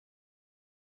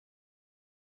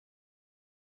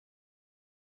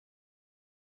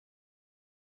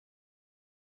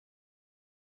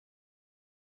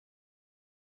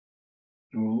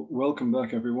Well, welcome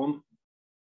back, everyone.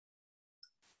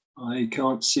 I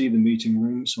can't see the meeting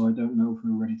room, so I don't know if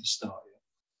we're ready to start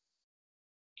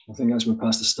yet. I think as we're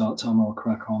past the start time, I'll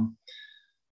crack on.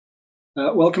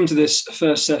 Welcome to this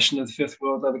first session of the Fifth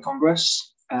World Leather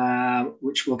Congress,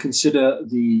 which will consider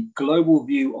the global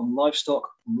view on livestock,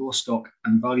 raw stock,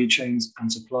 and value chains and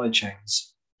supply chains.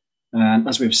 And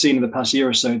as we've seen in the past year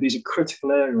or so, these are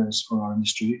critical areas for our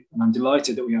industry, and I'm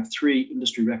delighted that we have three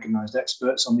industry-recognised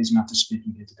experts on these matters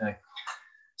speaking here today.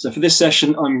 So for this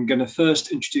session, I'm going to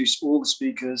first introduce all the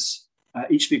speakers.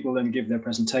 Each speaker will then give their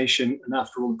presentation, and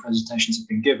after all the presentations have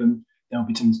been given, there'll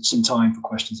be some time for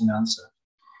questions and answer.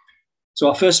 So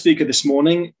our first speaker this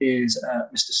morning is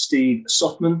Mr. Steve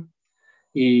Sothmann.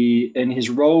 In his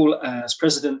role as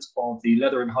president of the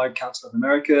Leather and Hide Council of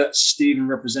America, Stephen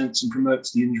represents and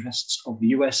promotes the interests of the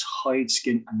US hide,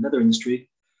 skin, and leather industry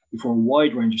before a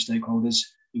wide range of stakeholders,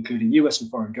 including US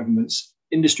and foreign governments,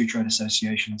 industry trade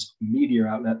associations, media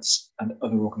outlets, and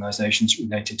other organizations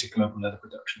related to global leather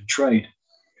production and trade.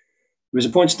 He was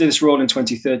appointed to this role in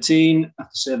 2013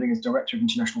 after serving as Director of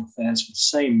International Affairs for the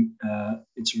same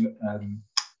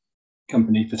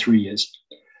company for 3 years.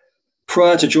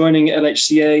 Prior to joining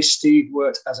LHCA, Steve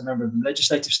worked as a member of the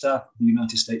legislative staff of the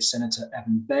United States Senator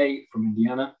Evan Bayh from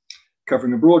Indiana,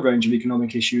 covering a broad range of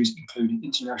economic issues, including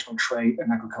international trade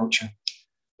and agriculture.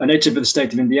 A native of the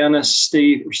state of Indiana,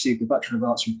 Steve received a Bachelor of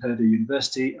Arts from Purdue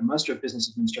University, a Master of Business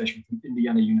Administration from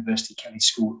Indiana University Kelley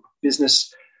School of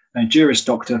Business, and a Juris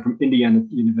Doctor from Indiana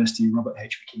University Robert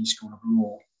H. McKinney School of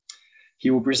Law. He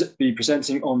will be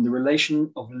presenting on the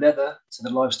relation of leather to the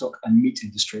livestock and meat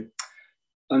industry.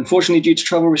 Unfortunately, due to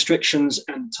travel restrictions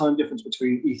and time difference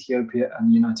between Ethiopia and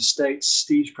the United States,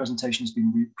 Steve's presentation has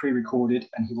been pre-recorded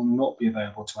and he will not be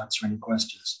available to answer any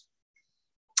questions.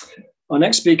 Our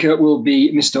next speaker will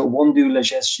be Mr. Wondu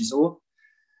Lejes-Shizor,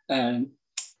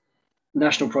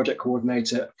 National Project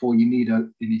Coordinator for UNIDO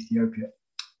in Ethiopia.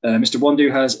 Mr. Wondu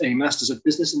has a Masters of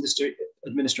Business Industry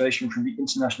Administration from the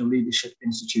International Leadership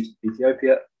Institute of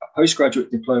Ethiopia, a postgraduate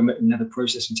diploma in leather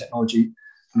processing technology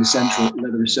from the Central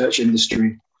Leather Research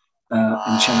Industry in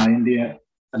Chennai, India,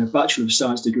 and a Bachelor of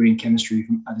Science degree in Chemistry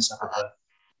from Addis Ababa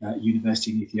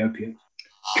University in Ethiopia.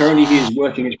 Currently, he is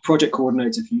working as Project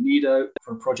Coordinator for UNIDO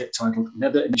for a project titled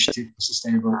Leather Initiative for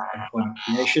Sustainable Employment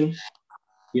Creation.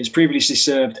 He has previously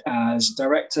served as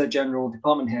Director General,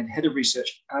 Department Head, Head of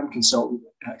Research and Consultant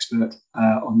Expert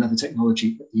on Leather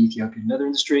Technology at the Ethiopian Leather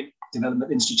Industry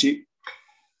Development Institute.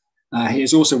 He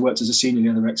has also worked as a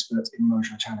Senior Leather Expert in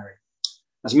Moshe Tannery.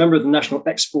 As a member of the National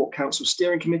Export Council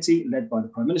Steering Committee, led by the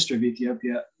Prime Minister of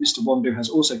Ethiopia, Mr. Wondu has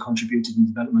also contributed in the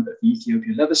development of the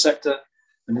Ethiopian leather sector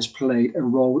and has played a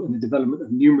role in the development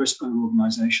of numerous other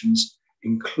organizations,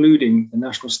 including the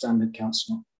National Standard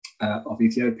Council of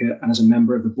Ethiopia, and as a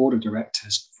member of the Board of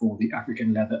Directors for the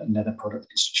African Leather and Leather Product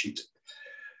Institute.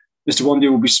 Mr. Wondu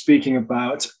will be speaking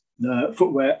about the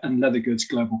footwear and leather goods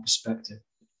global perspective.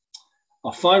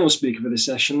 Our final speaker for this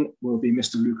session will be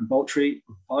Mr. Luca Boltri,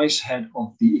 Vice Head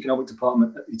of the Economic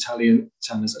Department at the Italian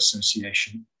Tanners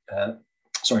Association,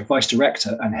 Vice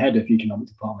Director and Head of Economic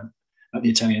Department at the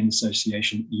Italian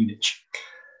Association, UNIC.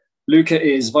 Luca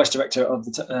is Vice Director of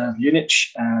the UNIC,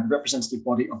 the representative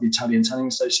body of the Italian Tanning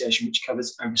Association, which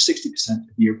covers over 60%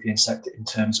 of the European sector in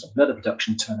terms of leather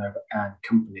production, turnover, and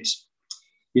companies.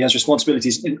 He has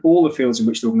responsibilities in all the fields in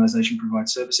which the organisation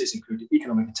provides services, including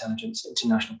economic intelligence,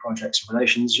 international projects and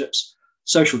relationships,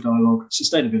 social dialogue,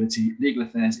 sustainability, legal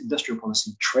affairs, industrial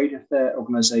policy, trade affair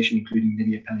organisation, including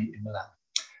Lidia Pelli in Milan.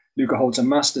 Luca holds a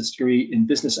master's degree in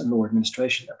business and law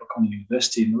administration at Bocconi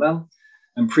University in Milan,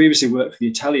 and previously worked for the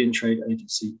Italian trade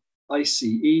agency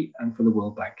ICE and for the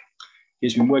World Bank. He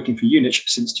has been working for UNIC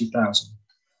since 2000.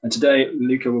 And today,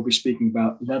 Luca will be speaking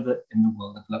about leather in the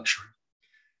world of luxury.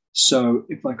 So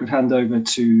if I could hand over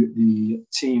to the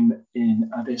team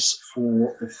in Addis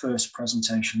for the first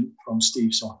presentation from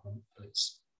Steve Sothmann,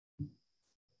 please.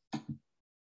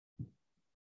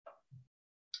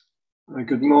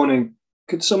 Good morning.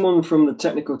 Could someone from the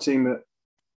technical team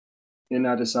in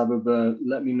Addis Ababa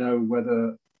let me know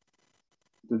whether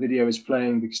the video is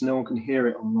playing, because no one can hear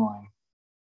it online?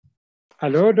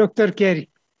 Hello, Dr. Kerry.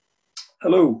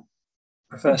 Hello,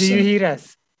 Professor. Do you hear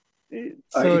us?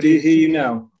 I do hear you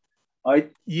now.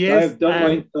 Yes, I've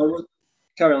done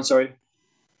carry on, sorry.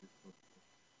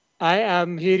 I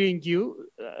am hearing you.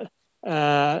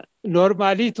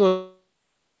 Normally it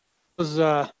was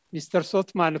Mr.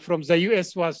 Sothmann from the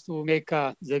US was to make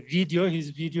the video.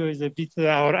 His video is a bit,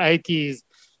 our IT is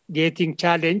getting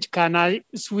challenged. Can I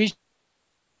switch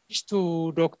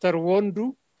to Dr.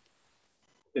 Wondu?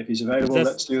 If he's available,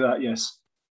 let's do that, yes.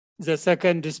 The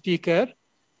second speaker.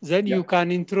 Then you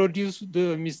can introduce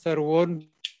Mr. Wondu,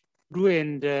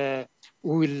 and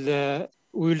we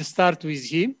will start with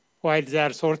him while they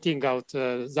are sorting out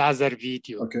the other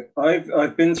video. Okay,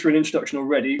 I've been through an introduction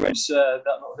already. Was that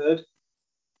not heard?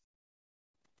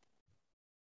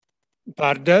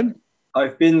 Pardon?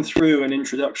 I've been through an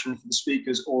introduction for the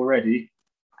speakers already.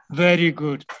 Very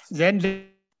good. Then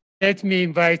let me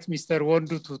invite Mr.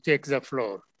 Wondu to take the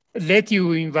floor. Let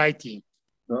you invite him.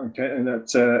 Okay, in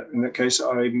that case,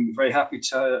 I'm very happy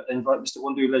to invite Mr.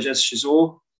 Wondu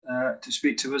Lejes-Shizor to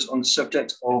speak to us on the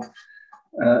subject of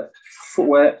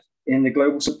footwear in the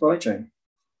global supply chain.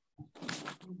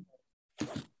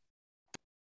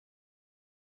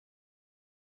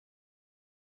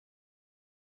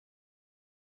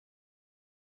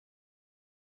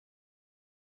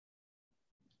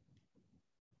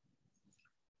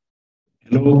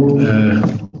 Hello,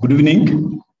 good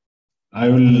evening. I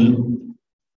will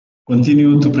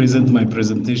continue to present my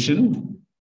presentation.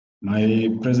 My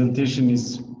presentation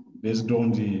is based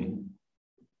on the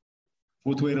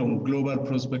footwear on global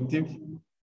perspective,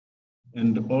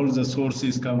 and all the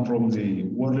sources come from the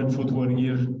World Footwear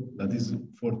Year, that is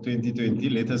for 2020,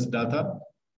 latest data.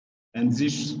 And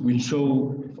this will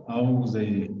show how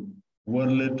the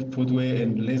world footwear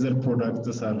and leather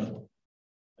products are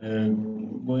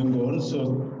going on.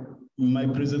 So in my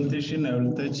presentation, I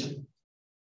will touch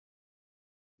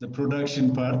the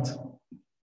production part,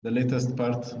 the latest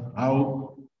part,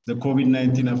 how the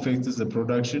COVID-19 affects the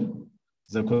production,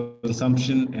 the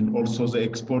consumption, and also the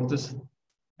exporters,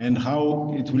 and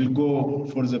how it will go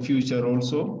for the future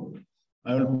also.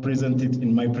 I will present it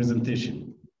in my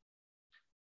presentation.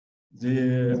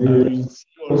 I will see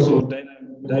also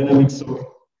dynamics of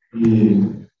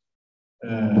the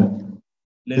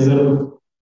leather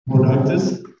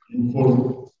products, and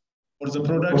for the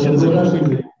production,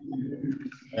 the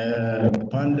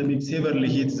pandemic severely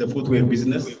hit the footwear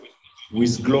business,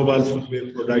 with global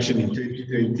footwear production in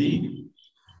 2020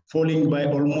 falling by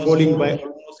almost 4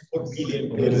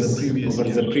 billion over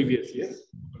the previous year,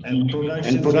 and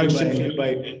production fell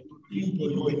by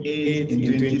 15.8 in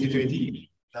 2020.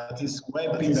 That is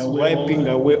wiping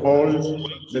away all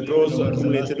the growth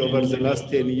accumulated over the last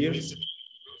 10 years.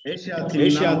 Asia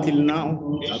till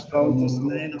now accounts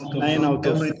 9 out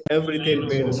of every 10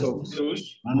 pairs of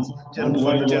shoes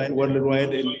manufactured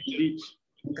worldwide, and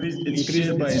increased its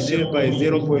share by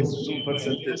 0.2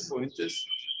 percentage points.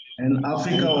 And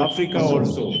Africa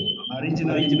also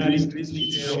marginally increased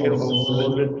its share of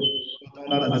world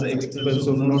total at the expense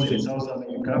of North and South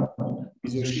America,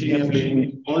 with Oceania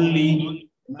playing only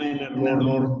minor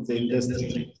role in the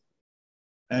industry.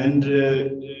 And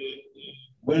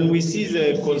when we see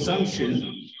the consumption,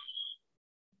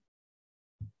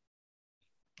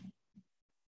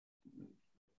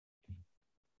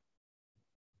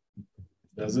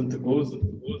 doesn't go.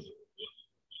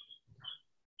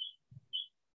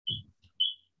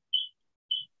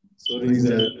 Sorry,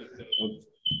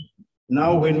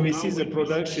 now when we see the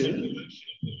production,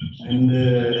 and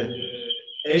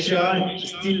Asia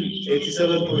still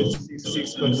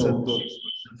 87.6% of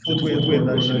footwear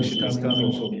production is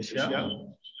coming from Asia,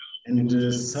 and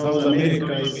South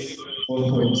America is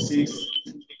 4.6%,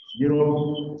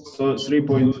 Europe so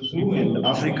 3.2%, and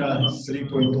Africa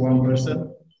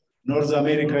 3.1%. North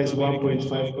America is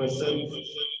 1.5%.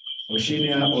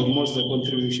 Oceania almost the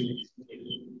contribution.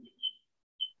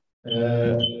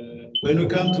 When we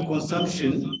come to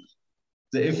consumption,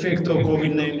 the effect of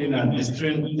COVID-19 and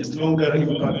a stronger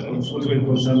impact on footwear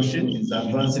consumption in the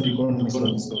advanced economies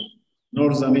of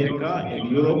North America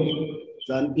and Europe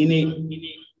than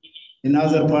in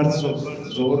other parts of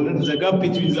the world. The gap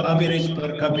between the average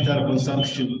per capita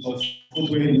consumption of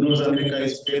footwear in North America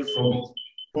is fell from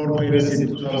 4 pairs in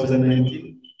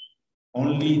 2019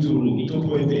 only to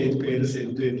 2.8 pairs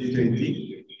in 2020.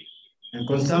 And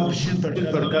consumption per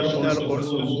capita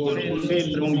also fell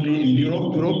strongly in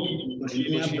Europe,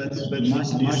 Oceania, but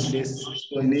much less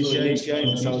in Asia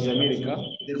and South America.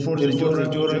 Therefore, the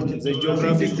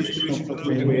geographic distribution of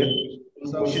footwear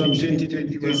consumption in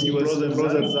 2020 was closer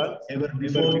than ever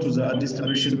before to the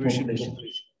distribution population.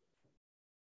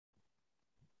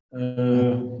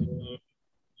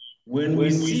 When we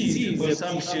see the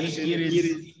consumption, here is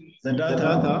the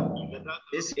data.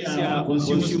 Asia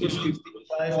consumes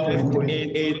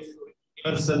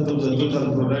 55.8% of the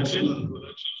total production.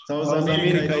 South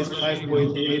America is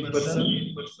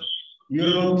 5.8%.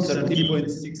 Europe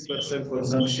 13.6%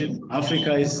 consumption.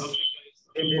 Africa is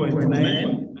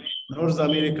 10.9%. North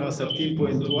America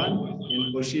 13.1%,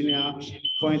 and Oceania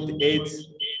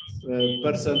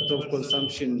 0.8% of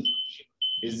consumption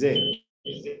is there.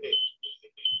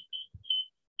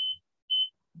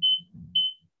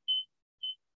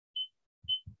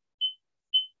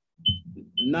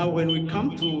 Now, when we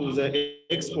come to the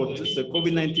exports, the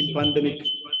COVID-19 pandemic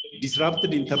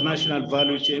disrupted international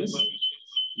value chains,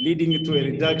 leading to a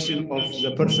reduction of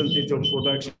the percentage of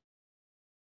production.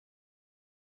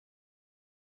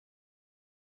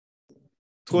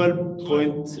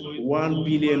 12.1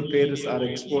 billion pairs are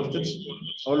exported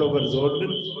all over the world.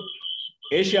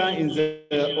 Asia is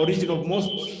the origin of most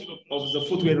of the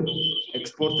footwear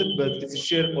exported, but its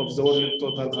share of the world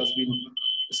total has been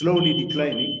slowly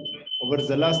declining over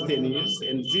the last 10 years,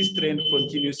 and this trend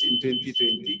continues in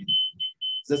 2020.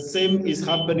 The same is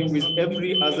happening with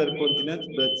every other continent,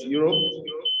 but Europe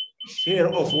share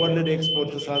of world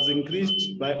exports has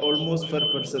increased by almost 4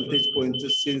 percentage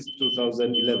points since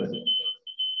 2011.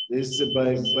 This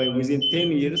by within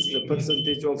 10 years, the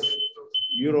percentage of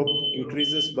Europe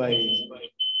increases by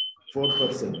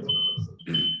 4%.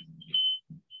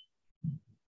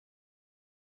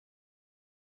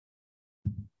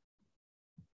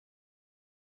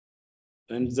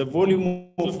 And the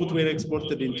volume of footwear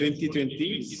exported in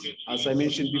 2020 is, as I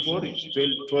mentioned before,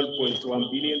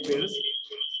 12.1 billion pairs.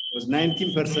 It was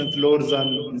 19% lower than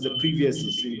in the previous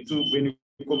years. When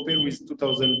you compare with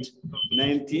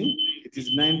 2019, it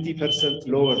is 90%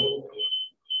 lower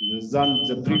than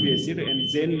the previous year, and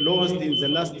then lowest in the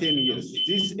last 10 years.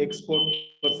 This export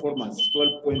performance,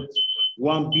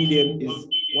 12.1 billion, is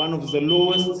one of the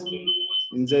lowest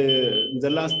in the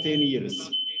last 10 years,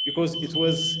 because it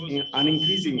was an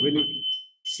increasing, when you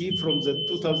see from the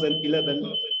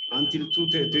 2011 until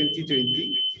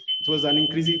 2020, it was an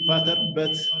increasing pattern,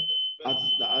 but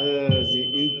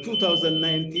in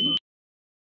 2019,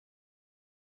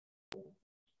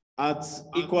 at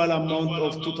equal amount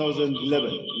of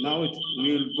 2011. Now it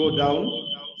will go down.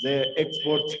 The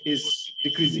export is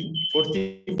decreasing.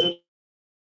 14%.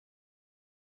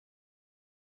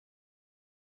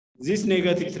 These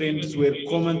negative trends were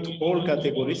common to all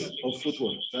categories of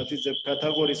footwear. That is the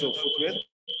categories of footwear,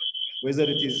 whether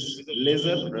it is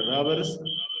leather, rubbers,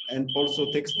 and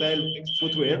also textile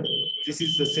footwear. This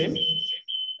is the same.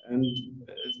 And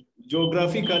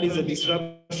geographically, the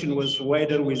disruption was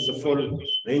wider, with the fall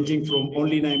ranging from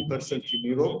only 9% in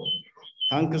Europe,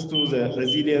 thanks to the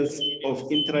resilience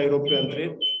of intra-European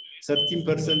trade,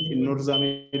 13% in North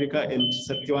America, and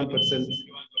 31%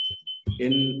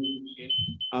 in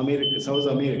America, South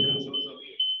America.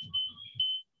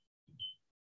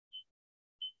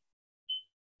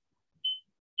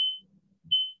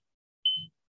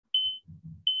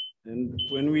 And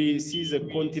when we see the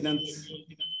continent,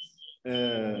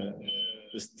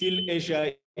 still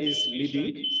Asia is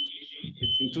leading.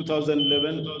 In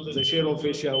 2011, the share of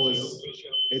Asia was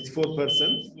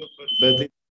 84%, but in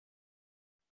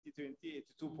 2020,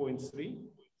 82.3%.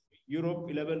 Europe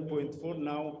 11.4%,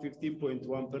 now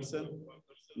 15.1%.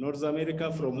 North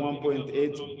America from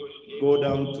 1.8% go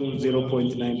down to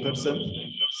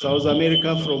 0.9%. South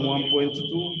America from 1.2%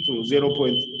 to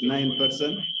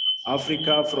 0.9%.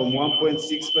 Africa from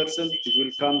 1.6%, it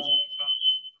will come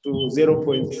to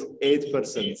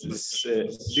 0.8%. This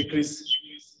decrease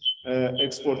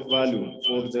export value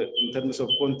for in terms of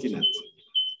continent.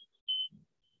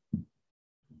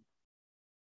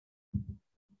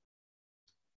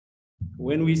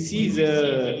 When we see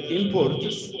the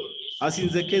imports, as in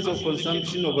the case of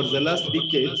consumption over the last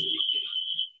decade,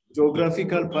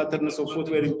 geographical patterns of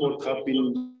footwear import have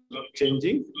been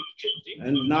changing.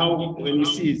 And now when we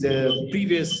see the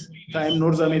previous time,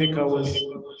 North America was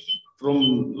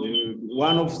from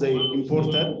one of the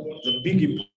importer, the big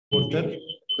importer,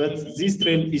 but this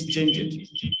trend is changing.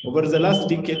 Over the last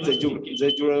decade, the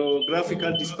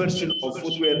geographical dispersion of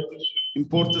footwear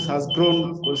importers has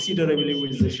grown considerably,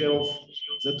 with the share of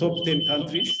the top 10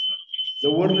 countries.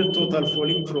 The world total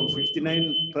falling from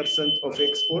 59% of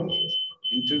export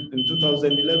in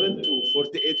 2011 to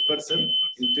 48%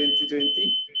 in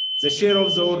 2020. The share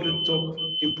of the world top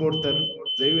importer,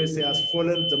 the USA, has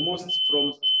fallen the most,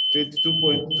 from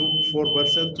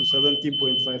 22.24% to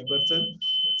 17.5%.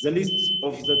 The list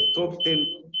of the top 10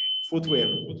 footwear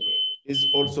is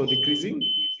also decreasing.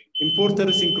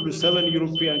 Importers include 7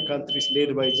 European countries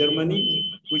led by Germany,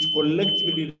 which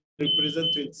collectively represent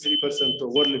 23%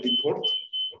 of world import.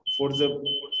 For the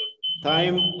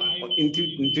time in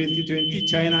 2020,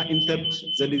 China entered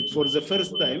for the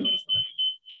first time.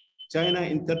 China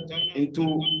entered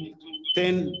into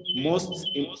 10 most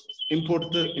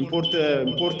importers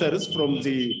from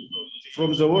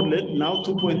the world. Now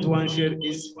 2.1 share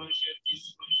is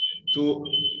to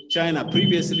China.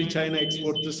 Previously, China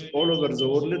exports all over the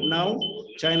world. Now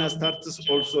China starts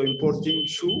also importing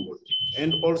shoe,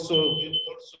 and also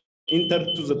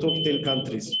entered to the top 10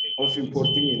 countries of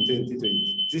importing in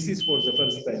 2020. This is for the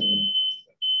first time.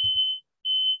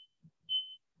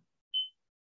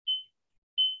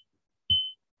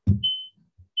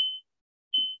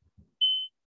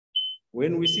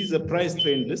 when we see the price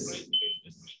trends,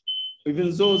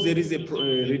 even though there is a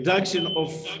reduction of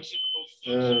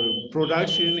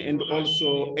production and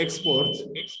also export,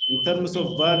 in terms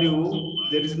of value,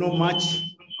 there is no much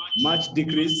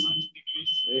decrease.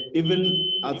 Even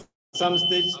at some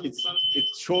stage, it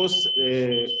shows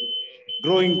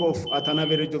growing of at an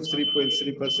average of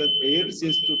 3.3% a year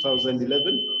since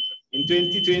 2011. In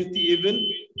 2020, even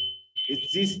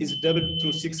this is doubled to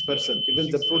 6%. Even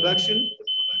the production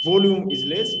volume is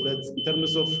less, but in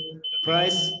terms of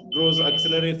price growth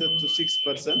accelerated to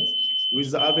 6%, with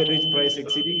the average price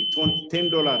exceeding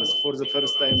 $10 for the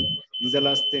first time in the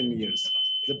last 10 years.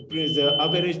 The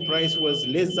average price was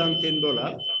less than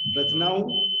 $10, but now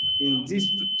in this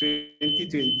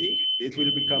 2020, it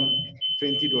will become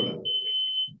 $20.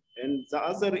 And the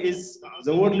other is,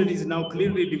 the world is now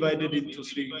clearly divided into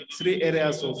three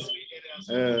areas of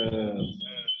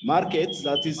markets.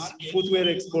 That is footwear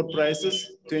export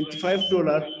prices,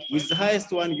 $25, with the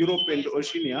highest one, Europe and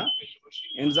Oceania.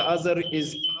 And the other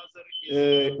is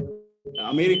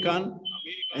American,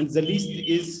 and the least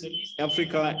is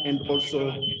Africa and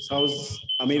also South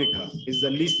America is the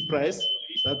least price,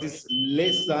 that is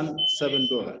less than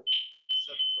 $7.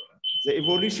 The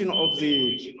evolution of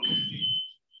the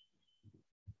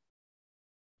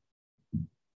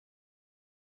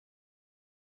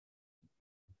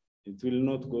it will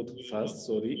not go too fast,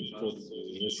 sorry, for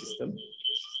the system.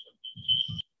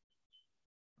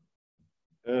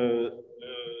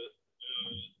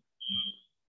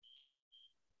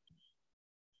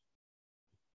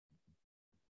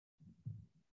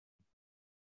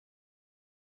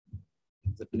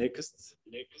 The next.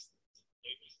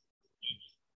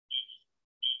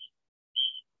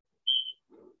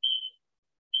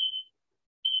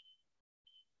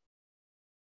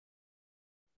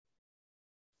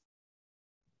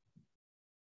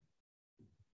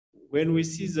 When we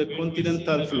see the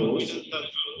continental flows,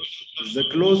 the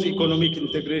close economic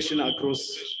integration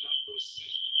across,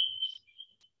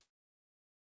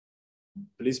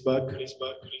 please back.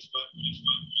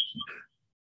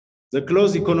 The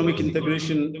close economic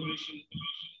integration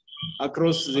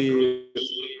across the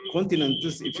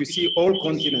continents, if you see all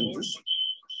continents,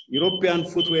 European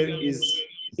footwear is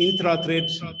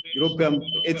intra-trade. European,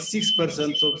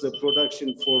 86% of the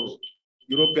production for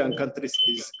European countries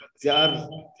is, they are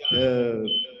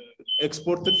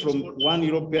exported from one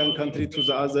European country to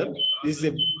the other.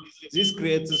 This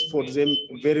creates for them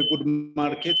very good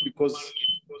market, because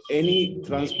any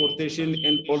transportation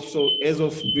and also as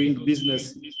of doing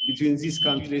business between these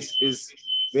countries is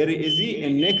very easy.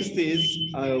 And next is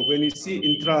when you see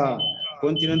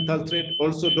intra-continental trade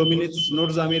also dominates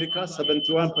North America,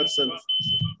 71%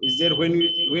 is there. When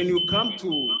you come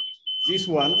to this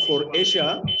one for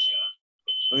Asia,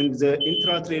 and the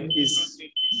intra-trade is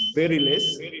very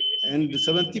less, and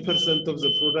 70% of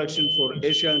the production for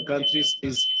Asian countries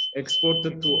is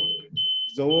exported to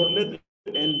the world.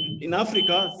 And in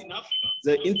Africa,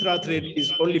 the intra-trade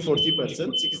is only 40%,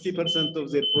 60%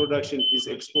 of their production is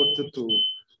exported to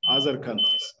other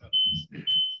countries.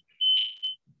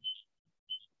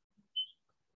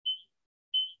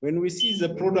 When we see the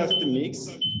product mix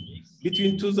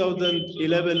between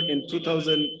 2011 and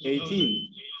 2018,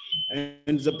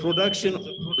 and the production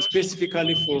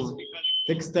specifically for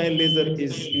textile leather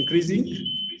is increasing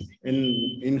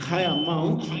in high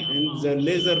amount, and the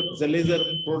leather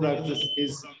product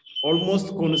is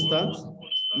almost constant,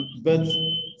 but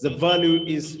the value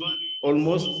is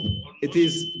almost, it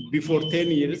is before 10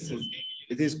 years,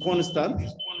 it is constant,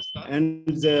 and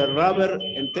the rubber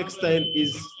and textile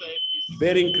is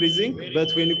very increasing.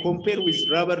 But when you compare with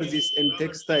rubber, this and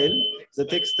textile, the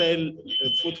textile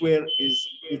footwear is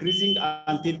increasing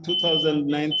until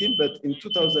 2019, but in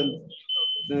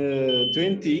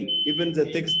 2020, even the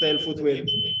textile footwear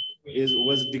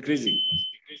was decreasing.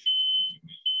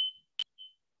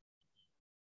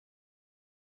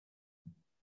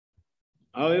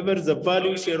 However, the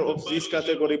value share of this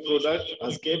category product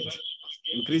has kept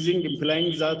increasing,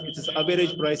 implying that its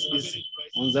average price is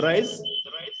on the rise.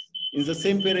 In the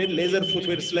same period, leather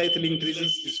footwear slightly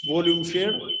increases its volume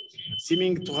share,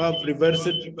 seeming to have reversed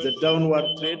the downward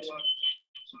trend.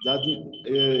 That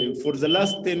for the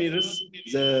last 10 years,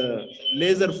 the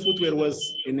leather footwear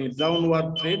was in a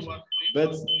downward trend,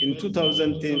 but in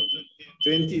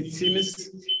 2020, it seems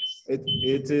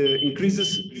it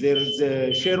increases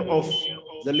the share of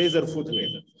the leather footwear.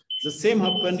 The same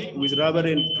happened with rubber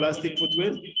and plastic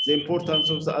footwear. The importance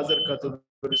of the other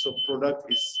categories of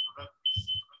product is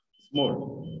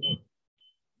small.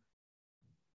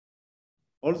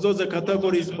 Although the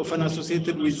category is often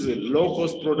associated with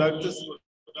low-cost products,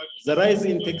 the rise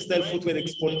in textile footwear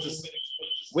exports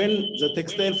when the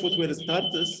textile footwear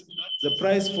starts, the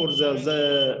price for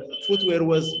the footwear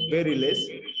was very less,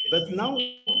 but now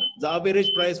the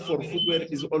average price for footwear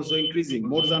is also increasing,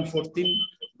 more than $14.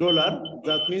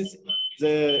 That means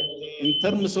in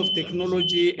terms of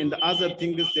technology and other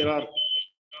things, there are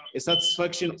a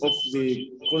satisfaction of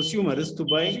the consumers to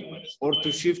buy or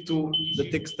to shift to the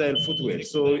textile footwear.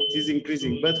 So it is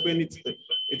increasing, but when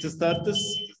it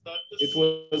starts, it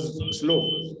was slow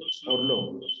or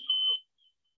low.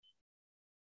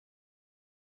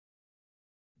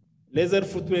 Leather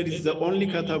footwear is the only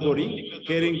category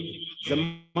carrying the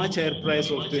much higher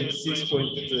price of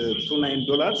 $26.29.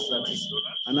 That is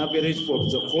an average for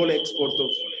the whole export of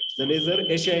the leather.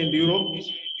 Asia and Europe,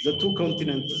 the two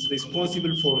continents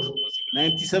responsible for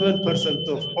 97%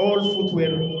 of all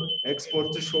footwear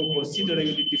exports, show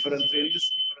considerably different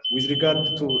trends with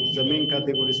regard to the main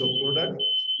categories of product.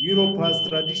 Europe has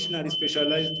traditionally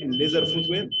specialized in leather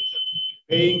footwear,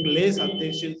 paying less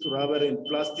attention to rubber and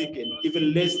plastic and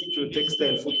even less to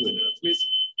textile footwear. That means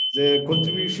the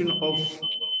contribution of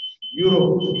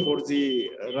Europe for the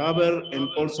rubber and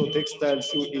also textile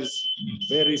shoe is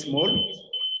very small,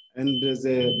 and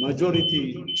the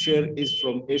majority share is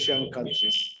from Asian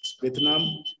countries, Vietnam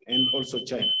and also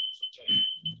China.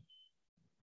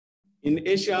 In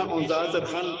Asia, on the other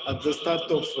hand, at the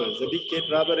start of the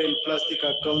decade, rubber and plastic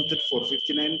accounted for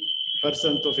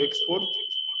 59% of export,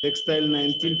 textile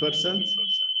 19%,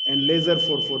 and leather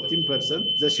for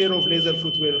 14%. The share of leather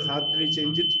footwear hardly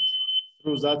changed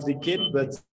through that decade,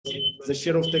 but the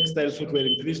share of textile footwear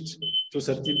increased to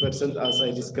 13%, as I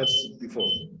discussed before.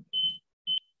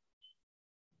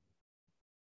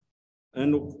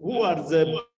 And who are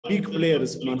the big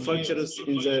players, manufacturers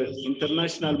in the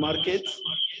international market?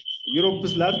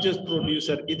 Europe's largest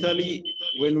producer, Italy,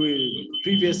 when we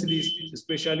previously,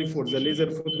 especially for the leather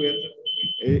footwear,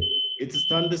 it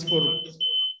stands for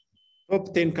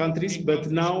top 10 countries, but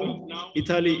now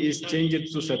Italy is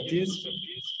changed to 13th.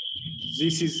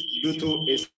 This is due to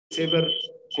a severe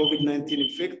COVID-19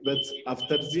 effect, but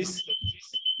after this,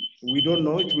 we don't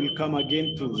know, it will come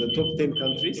again to the top 10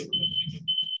 countries.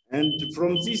 And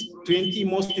from these 20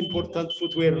 most important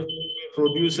footwear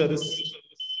producers,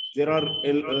 there are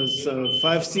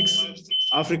 5-6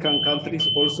 African countries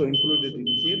also included in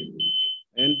here.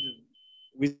 And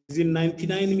within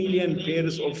 99 million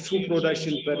pairs of shoe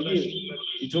production per year,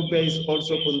 Ethiopia is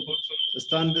also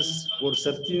stands for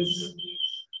 13th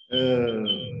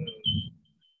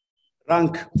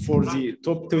rank for the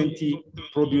top 20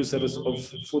 producers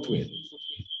of footwear.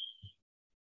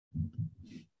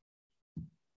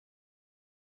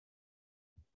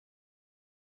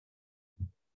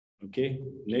 Okay,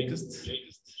 next.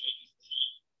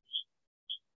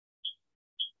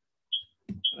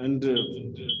 And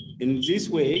in this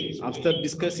way, after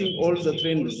discussing all the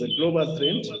trends, the global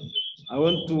trend, I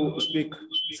want to speak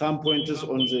some pointers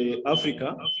on the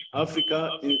Africa,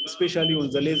 especially on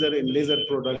the leather and leather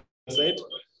product side.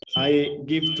 I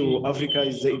give to Africa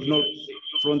is the ignored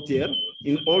frontier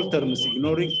in all terms,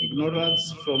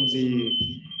 ignorance from the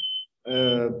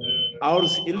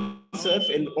ours itself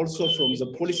and also from the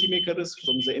policymakers,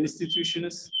 from the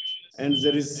institutions, and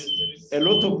there is a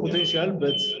lot of potential,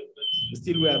 but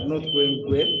still we are not going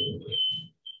well.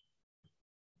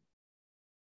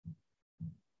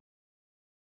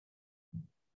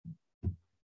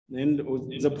 And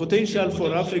the potential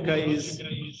for Africa is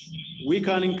we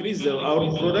can increase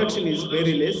our production is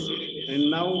very less,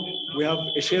 and now we have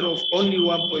a share of only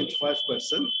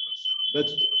 1.5%, but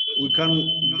we can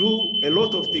do a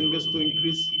lot of things to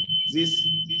increase this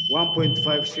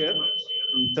 1.5 share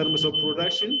in terms of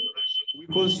production. We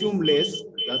consume less,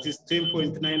 that is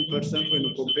 10.9% when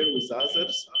we compare with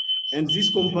others. And this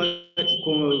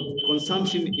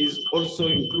consumption is also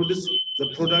includes the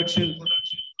production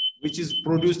which is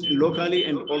produced locally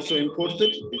and also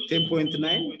imported,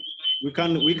 10.9. We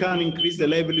can increase the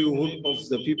livelihood of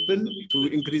the people to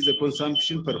increase the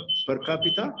consumption per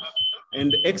capita.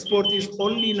 And export is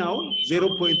only now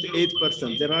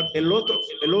 0.8%. There are a lot of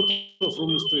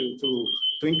rooms to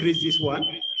increase this one.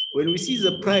 When we see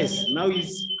the price, now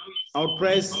is our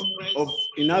price of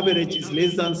in average is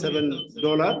less than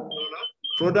 $7.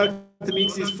 Product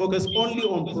mix is focused only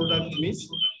on product mix.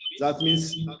 That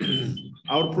means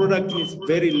our product is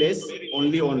very less,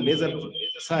 only on leather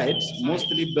side,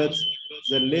 mostly, but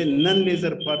the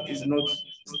non-leather part is not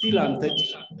still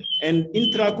untouched. And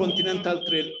intra-continental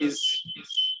trade is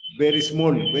very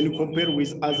small when you compare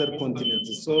with other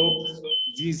continents. So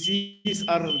these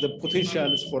are the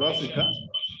potentials for Africa,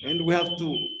 and we have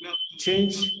to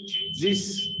change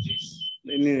this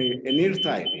in a near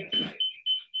time.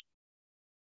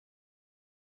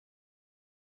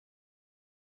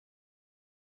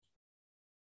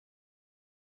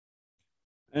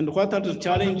 And what are the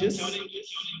challenges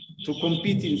to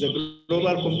compete in the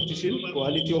global competition?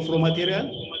 Quality of raw material,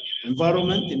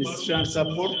 environment, institutional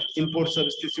support, import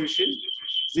substitution.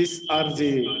 These are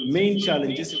the main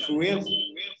challenges. If we have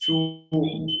to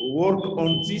work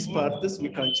on these parts, we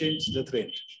can change the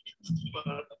trend.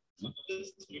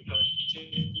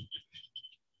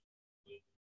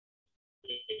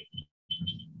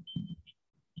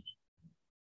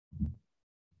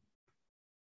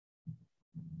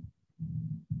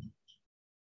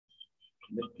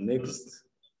 Next.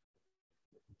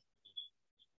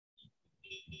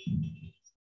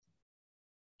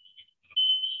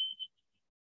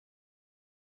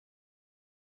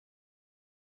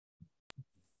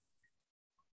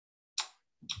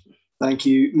 Thank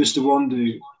you, Mr.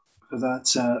 Wandu, for that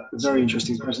very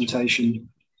interesting presentation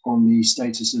on the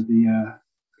status of the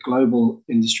global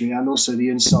industry and also the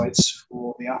insights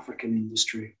for the African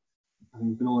industry. I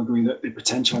think we can all agree that the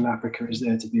potential in Africa is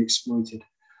there to be exploited.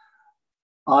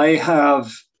 I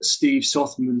have Steve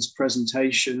Sothman's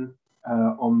presentation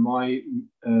on my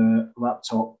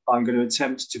laptop. I'm going to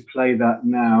attempt to play that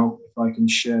now, if I can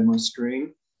share my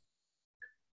screen.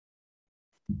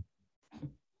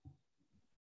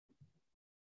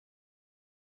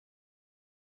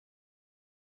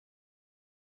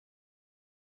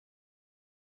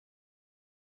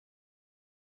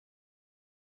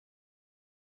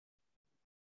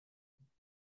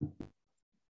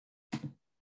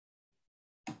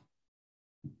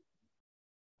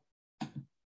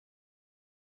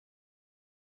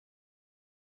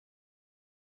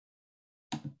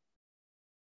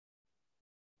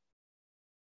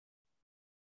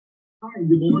 Hi,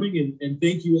 good morning, and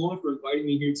thank you all for inviting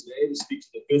me here today to speak to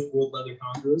the 5th World Leather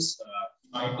Congress.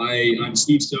 I'm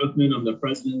Steve Sothman. I'm the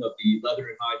president of the Leather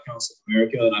and Hide Council of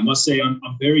America, and I must say I'm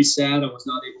very sad I was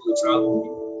not able to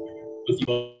travel with you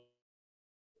all.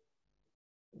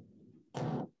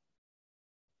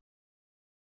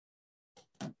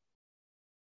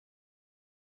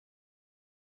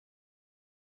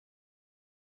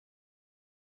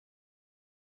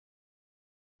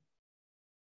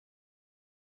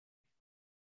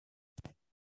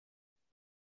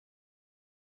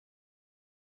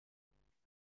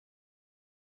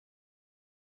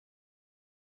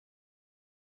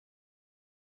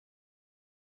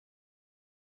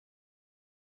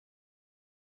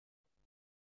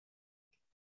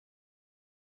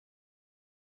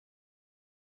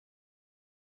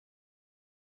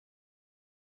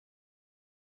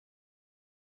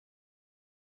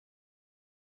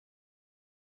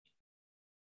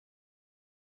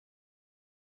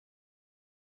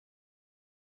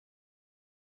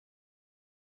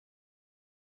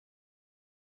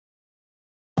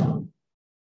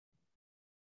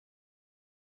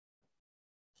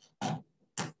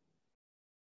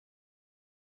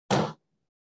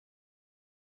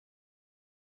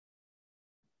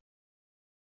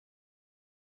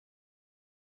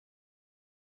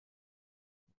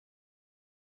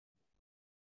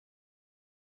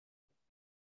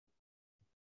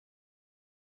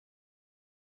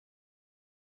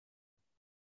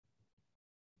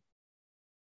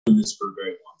 This for a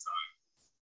very long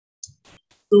time.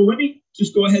 So let me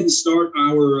just go ahead and start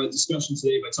our discussion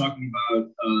today by talking about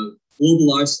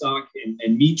global livestock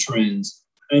and meat trends.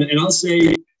 And I'll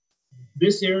say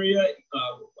this area,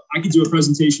 I could do a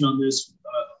presentation on this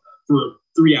for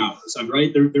 3 hours. I'm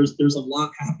right. There's a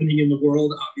lot happening in the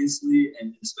world, obviously,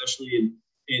 and especially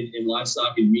in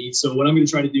livestock and meat. So what I'm going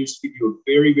to try to do is give you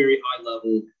a very, very high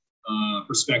level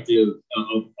perspective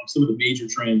of some of the major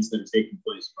trends that are taking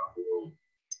place around the world.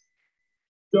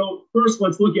 So first,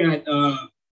 let's look at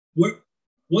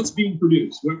what's being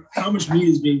produced. How much meat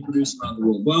is being produced around the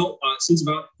world? Well, since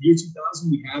about the year 2000,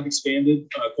 we have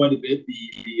expanded quite a bit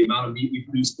the amount of meat we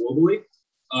produce globally.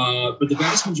 But the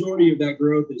vast majority of that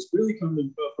growth is really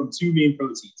coming from 2 main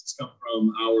proteins. It's come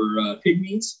from our pig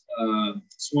meats,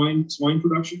 swine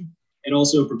production, and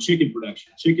also from chicken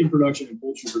production. Chicken production and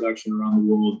poultry production around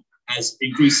the world has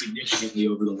increased significantly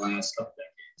over the last couple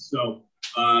decades. So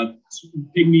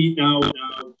pig meat now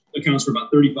accounts for about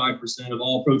 35% of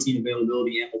all protein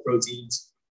availability, animal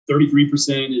proteins.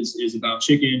 33% is about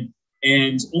chicken,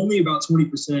 and only about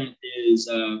 20% is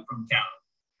from cattle.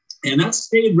 And that's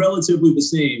stayed relatively the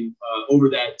same over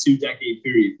that 2-decade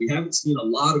period. We haven't seen a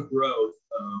lot of growth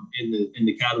in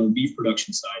the cattle and beef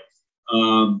production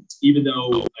side, even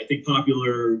though I think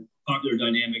popular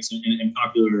dynamics and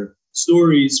popular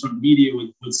stories from the media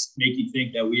would make you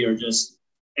think that we are just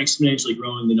exponentially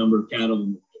growing the number of cattle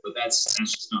in the world, but that's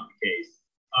just not the case.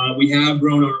 We have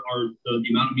grown the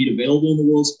amount of meat available in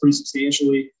the world pretty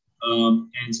substantially,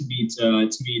 and to meet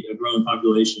a growing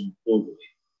population globally.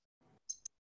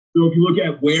 So if you look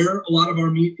at where a lot of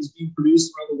our meat is being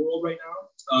produced around the world right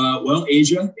now, well,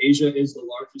 Asia is the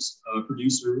largest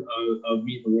producer of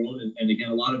meat in the world. And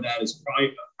again, a lot of that is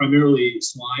primarily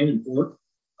swine and pork.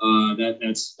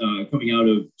 That's coming out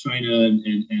of China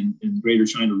and greater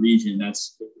China region.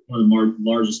 That's one of the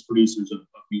largest producers of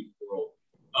meat in the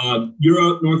world.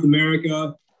 Europe, North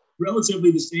America,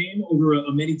 relatively the same over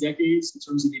many decades in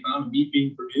terms of the amount of meat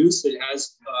being produced. It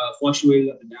has fluctuated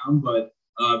up and down, but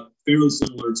fairly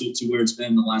similar to where it's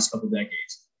been the last couple of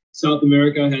decades. South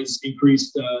America has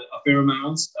increased a fair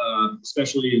amount,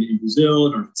 especially in Brazil,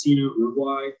 and Argentina,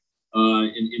 Uruguay,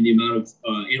 in the amount of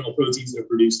animal proteins they're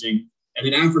producing. And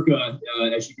then Africa,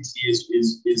 as you can see,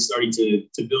 is starting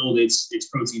to build its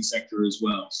protein sector as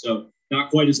well. So not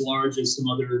quite as large as some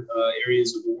other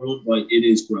areas of the world, but it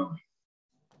is growing.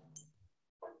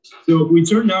 So if we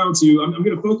turn now to, I'm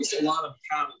going to focus a lot on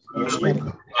cattle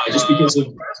production, just because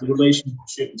of the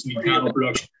relationship between cattle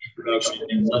production, beef production,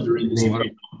 and leather industry, how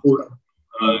important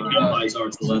cattle eyes are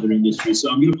to the leather industry. So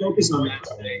I'm going to focus on that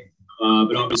today.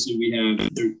 But obviously we have,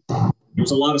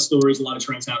 there's a lot of stories, a lot of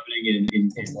trends happening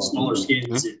in smaller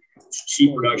skins and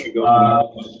sheep production going on.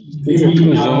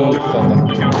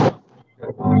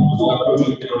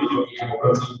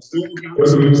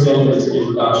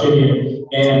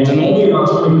 And only about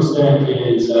 20%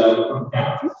 is from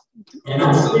cattle. And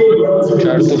that's stayed relatively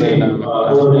the same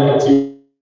over that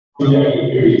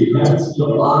two-decade period. That's a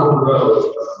lot of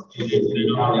growth in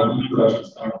cattle meat production.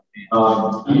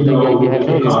 Even though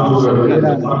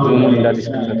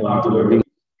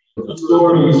the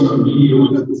stories from media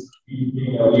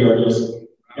we are just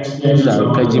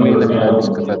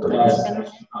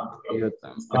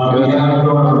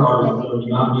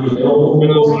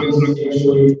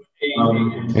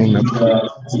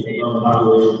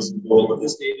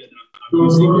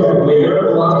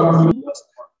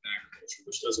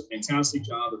which does a fantastic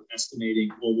job of estimating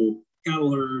global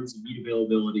cattle herds and meat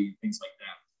availability and things like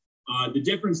that. The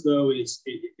difference, though, is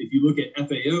if you look at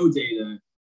FAO data,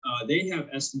 they have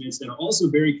estimates that are also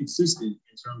very consistent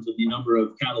in terms of the number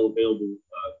of cattle available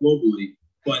globally,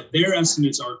 but their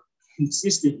estimates are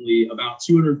consistently about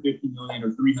 250 million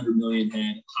or 300 million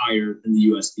head higher than the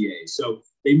USDA. So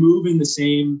they move in the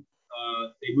same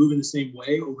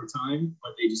way over time,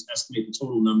 but they just estimate the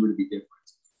total number to be different.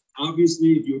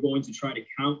 Obviously, if you're going to try to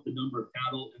count the number of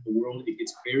cattle in the world, it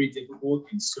gets very difficult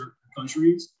in certain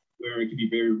countries where it can be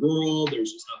very rural.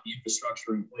 There's just not the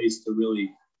infrastructure in place to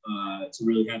really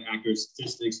have accurate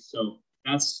statistics. So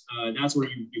that's where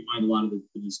you find a lot of the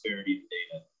disparity in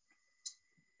data.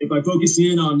 If I focus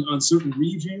in on certain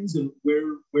regions and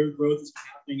where growth is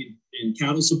happening in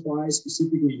cattle supply,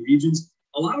 specifically in regions,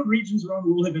 a lot of regions around the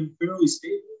world have been fairly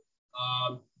stable.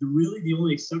 The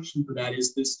only exception for that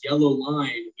is this yellow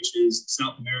line, which is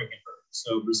South American herd.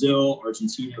 So Brazil,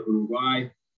 Argentina,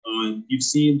 Uruguay, you've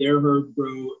seen their herd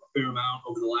grow a fair amount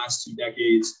over the last 2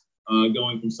 decades,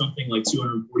 going from something like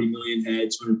 240 million head,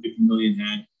 250 million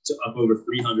head, to up over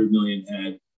 300 million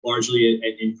head, largely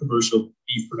in commercial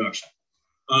beef production.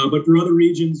 But for other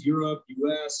regions, Europe,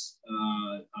 US,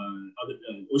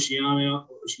 Oceania,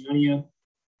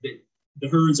 the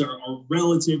herds are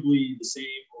relatively the same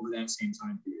over that same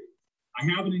time period. I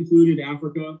haven't included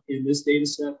Africa in this data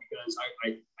set because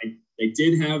they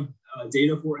did have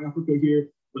data for Africa here,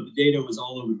 but the data was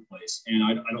all over the place. And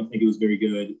I don't think it was very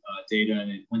good data, and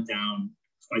it went down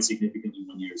quite significantly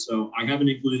one year. So I haven't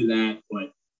included that,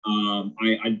 but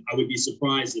I would be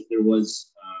surprised if there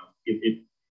was, if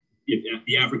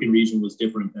the African region was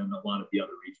different than a lot of the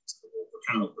other regions of the world for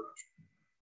cattle production.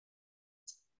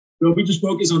 So if we just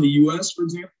focus on the US, for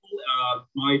example,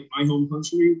 my home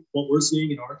country, what we're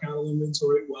seeing in our cattle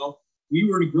inventory, well, we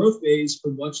were in a growth phase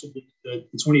for much of the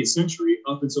 20th century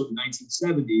up until the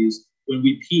 1970s, when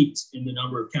we peaked in the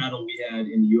number of cattle we had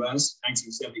in the US.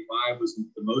 1975 was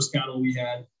the most cattle we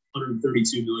had,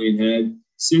 132 million head.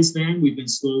 Since then, we've been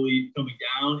slowly coming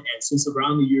down, and since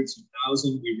around the year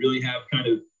 2000, we really have kind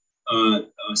of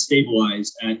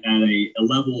stabilized at a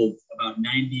level of about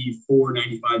 94,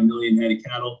 95 million head of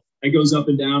cattle. That goes up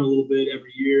and down a little bit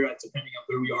every year, depending on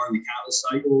where we are in the cattle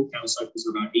cycle. Cattle cycles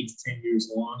are about 8 to 10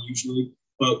 years long usually,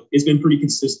 but it's been pretty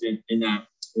consistent in that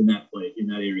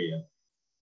area.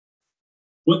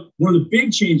 One of the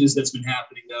big changes that's been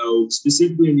happening, though,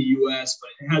 specifically in the U.S.,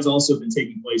 but it has also been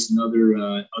taking place in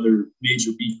other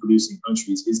major beef-producing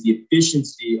countries, is the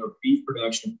efficiency of beef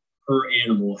production per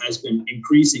animal has been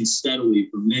increasing steadily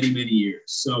for many, many years.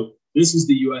 So this is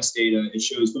the U.S. data. It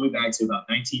shows going back to about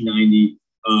 1990,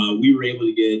 we were able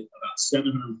to get about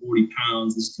 740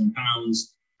 pounds, this is 10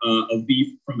 pounds, of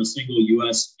beef from a single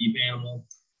U.S. beef animal.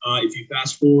 If you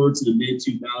fast forward to the mid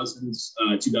 2000s,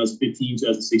 2015,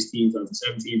 2016,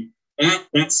 2017,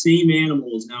 that same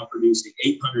animal is now producing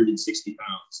 860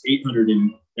 pounds,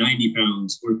 890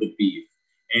 pounds worth of beef.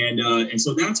 And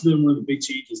so that's been one of the big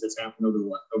changes that's happened over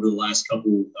the last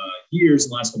couple years,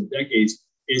 the last couple decades,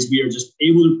 is we are just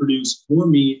able to produce more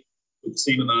meat with the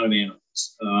same amount of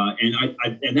animals.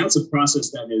 And that's a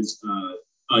process that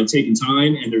has taken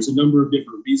time, and there's a number of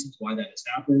different reasons why that has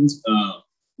happened.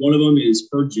 One of them is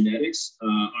herd genetics.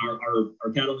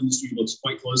 Our cattle industry looks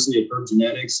quite closely at herd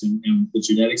genetics and the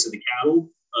genetics of the cattle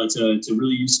to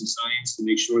really use some science to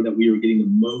make sure that we are getting the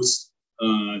most,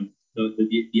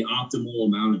 the optimal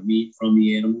amount of meat from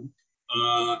the animal.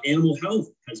 Animal health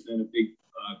has been a big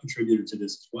contributor to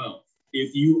this as well.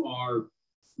 If you are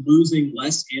losing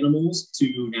less animals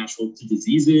to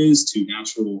diseases, to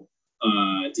natural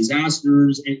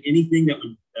disasters, and anything that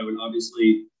would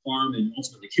obviously harm and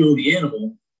ultimately kill the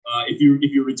animal, if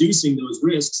you're reducing those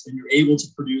risks, then you're able to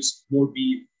produce more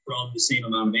beef from the same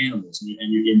amount of animals,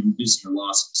 and you're reducing your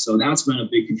losses. So that's been a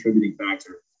big contributing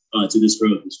factor to this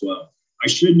growth as well. I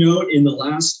should note, in the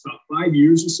last about 5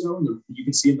 years or so, you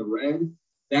can see in the red,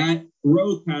 that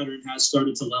growth pattern has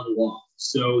started to level off.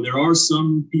 So there are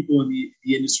some people in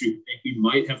the industry who think we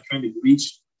might have kind of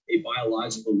reached a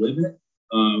biological limit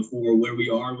for where we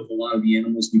are with a lot of the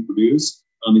animals we produce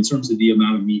in terms of the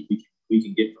amount of meat we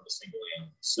can get from a single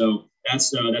animal. So that's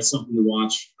something to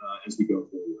watch as we go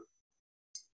forward.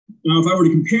 Now, if I were to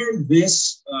compare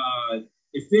this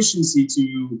efficiency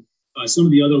to some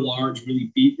of the other large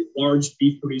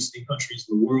beef producing countries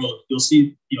in the world, you'll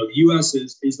see, the U.S.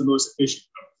 is the most efficient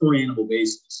on a per animal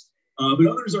basis. But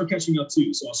others are catching up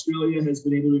too. So Australia has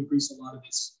been able to increase a lot of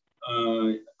its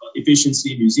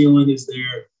efficiency. New Zealand is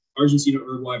there. Argentina,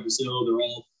 Uruguay, Brazil,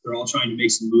 they're all trying to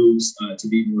make some moves to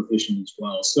be more efficient as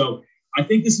well. So I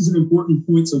think this is an important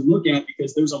point to look at,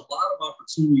 because there's a lot of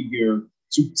opportunity here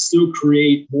to still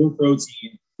create more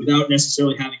protein without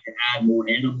necessarily having to add more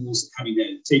animals, having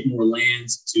to take more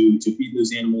lands to feed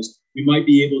those animals. We might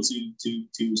be able to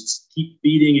keep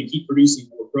feeding and keep producing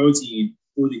more protein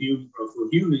for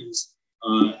humans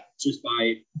just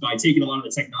by taking a lot of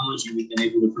the technology we've been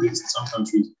able to produce in some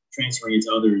countries, transferring it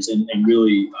to others, and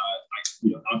really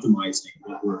optimizing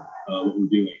what we're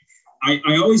doing.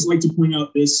 I always like to point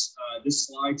out this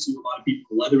slide to a lot of people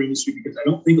in the leather industry, because I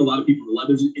don't think a lot of people in the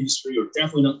leather industry, or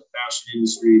definitely not the fashion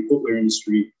industry, footwear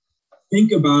industry,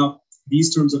 think about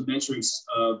these terms of metrics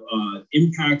of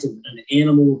impact of an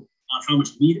animal on how much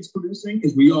meat it's producing,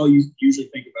 because we all usually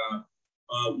think about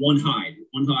one hide,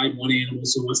 one animal.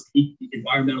 So what's the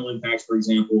environmental impact, for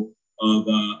example,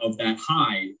 of that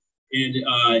hide?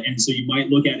 And so you might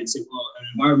look at it and say, well, an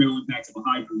environmental impact of a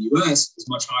hide from the U.S. is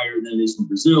much higher than it is from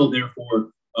Brazil.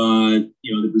 Therefore,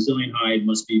 the Brazilian hide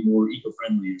must be more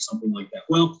eco-friendly or something like that.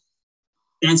 Well,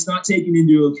 that's not taking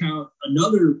into account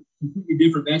another completely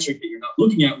different metric that you're not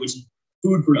looking at, which is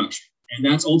food production. And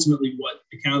that's ultimately what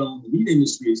the cattle and the meat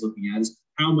industry is looking at, is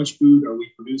how much food are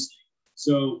we producing?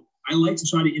 So I like to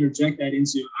try to interject that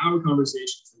into our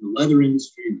conversations in the leather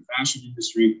industry and the fashion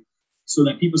industry, so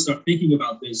that people start thinking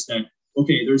about this, that,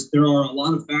 okay, there are a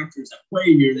lot of factors at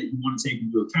play here that you want to take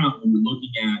into account when we're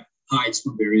looking at hides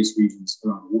from various regions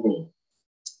around the world.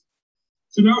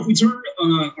 So now if we turn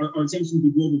our attention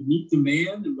to global meat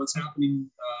demand and what's happening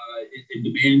in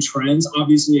demand trends,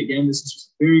 obviously, again, this is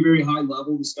just a very, very high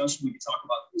level discussion. We could talk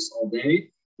about this all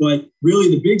day, but really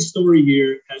the big story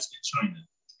here has been China,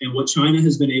 and what China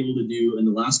has been able to do in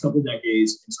the last couple of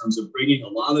decades in terms of bringing a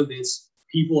lot of its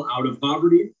people out of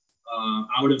poverty,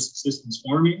 out of subsistence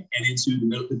farming, and into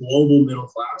the global middle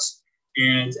class.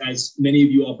 And as many of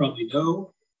you all probably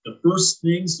know, the first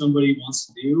thing somebody wants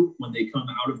to do when they come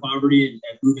out of poverty and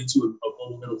move into a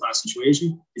global middle class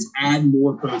situation is add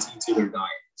more protein to their diet.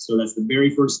 So that's the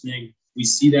very first thing. We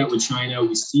see that with China.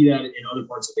 We see that in other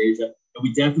parts of Asia. And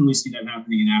we definitely see that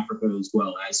happening in Africa as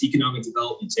well. As economic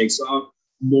development takes off,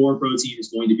 more protein is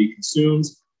going to be consumed.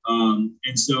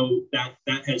 And so that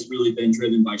has really been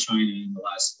driven by China in the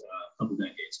last couple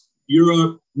decades.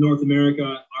 Europe, North America,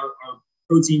 our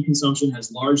protein consumption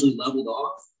has largely leveled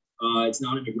off. It's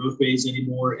not in a growth phase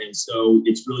anymore. And so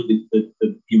it's really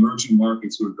the emerging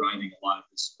markets who are driving a lot of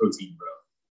this protein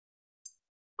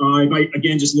growth. If I,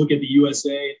 again, just look at the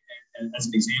USA and as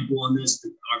an example on this,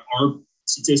 our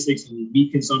statistics and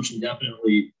meat consumption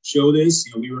definitely show this.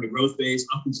 We were in a growth phase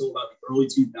up until about the early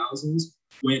 2000s,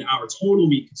 when our total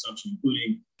meat consumption,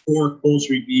 including pork,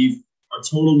 poultry, beef, our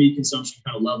total meat consumption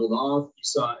kind of leveled off. You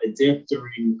saw a dip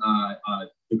during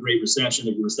the Great Recession,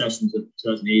 the recessions of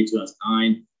 2008,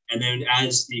 2009. And then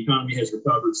as the economy has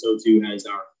recovered, so too has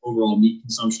our overall meat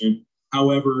consumption.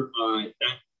 However,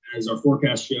 that as our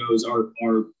forecast shows,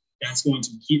 that's going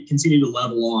to continue to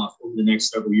level off over the next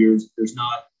several years. There's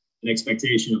not an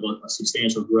expectation of a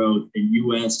substantial growth in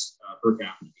U.S. Per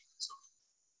capita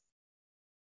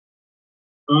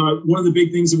consumption. One of the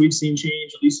big things that we've seen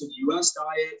change, at least in the U.S.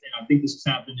 diet, and I think this has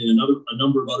happened in a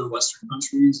number of other Western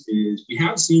countries, is we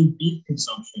have seen beef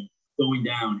consumption going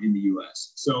down in the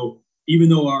U.S. So even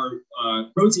though our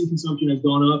protein consumption has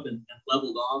gone up and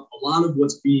leveled off, a lot of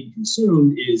what's being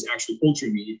consumed is actually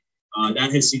poultry meat.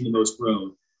 That has seen the most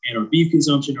growth. And our beef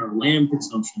consumption, our lamb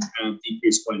consumption have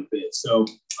decreased quite a bit. So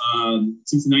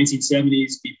since the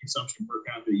 1970s, beef consumption per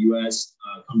capita U.S.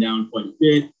 Come down quite a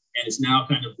bit. And it's now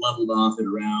kind of leveled off at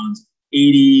around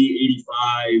 80,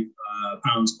 85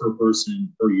 pounds per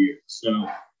person per year. So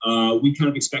we kind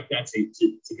of expect that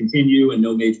to continue and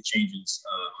no major changes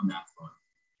on that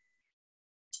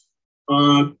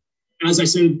front. As I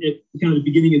said at kind of the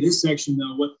beginning of this section,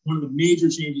 though, one of the major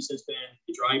changes has been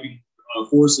the driving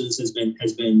forces has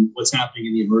been what's happening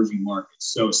in the emerging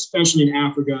markets. So especially in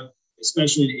Africa,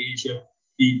 especially in Asia,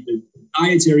 the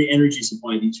dietary energy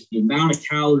supply, the amount of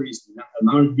calories, the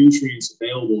amount of nutrients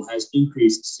available has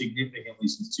increased significantly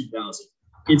since 2000.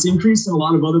 It's increased in a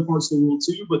lot of other parts of the world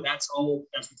too, but that's all,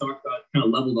 as we talked about, kind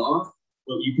of leveled off.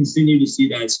 But you continue to see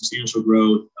that substantial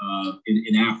growth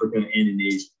in Africa and in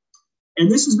Asia. And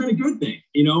this has been a good thing.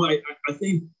 You know, I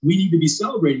think we need to be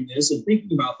celebrating this and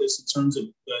thinking about this in terms of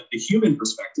the human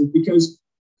perspective, because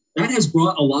that has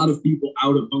brought a lot of people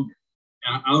out of hunger,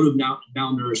 out of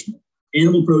malnourishment.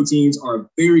 Animal proteins are a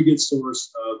very good source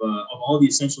of all the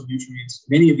essential nutrients,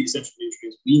 many of the essential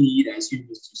nutrients we need as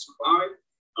humans to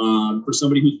survive. For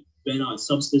somebody who's been a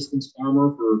subsistence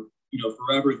farmer for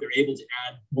forever, if they're able to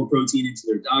add more protein into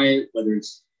their diet, whether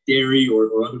it's dairy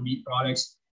or other meat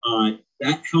products,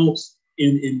 that helps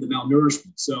in the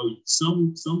malnourishment. So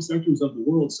some sectors of the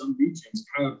world, some regions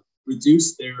have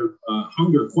reduced their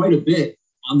hunger quite a bit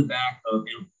on the back of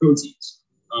animal proteins.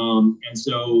 And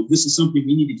so this is something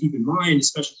we need to keep in mind,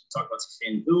 especially as we talk about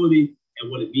sustainability and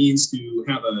what it means to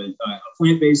have a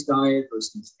plant-based diet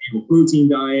versus animal protein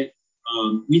diet.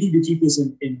 We need to keep this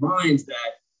in mind,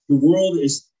 that the world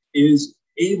is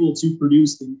able to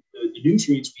produce the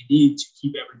nutrients we need to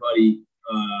keep everybody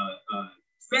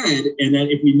fed, and that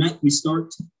if we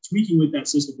start tweaking with that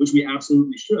system, which we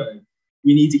absolutely should,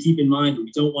 we need to keep in mind that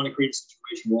we don't want to create a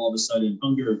situation where all of a sudden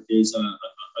hunger is a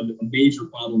major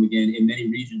problem again in many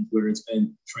regions where it's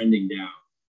been trending down.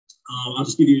 I'll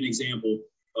just give you an example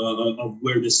of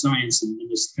where this science and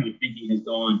this kind of thinking has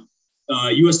gone.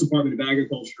 U.S. Department of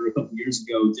Agriculture a couple of years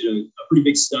ago did a pretty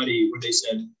big study where they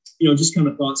said, just kind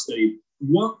of thought study,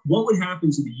 what would happen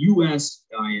to the U.S.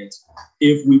 diet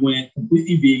if we went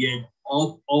completely vegan,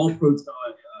 all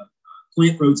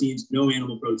plant proteins, no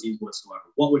animal proteins whatsoever?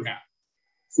 What would happen?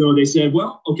 So they said,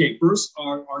 well, okay, first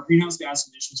our greenhouse gas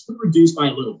emissions could reduce by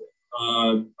a little bit.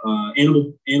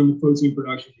 Animal protein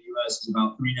production in the U.S. is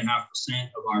about 3.5%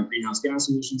 of our greenhouse gas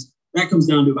emissions. That comes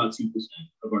down to about 2%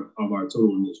 of our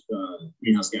total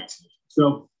greenhouse gas emissions.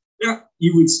 So that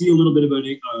you would see a little bit of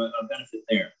a benefit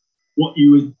there. What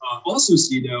you would also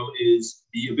see, though, is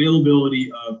the availability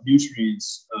of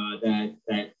nutrients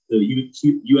that the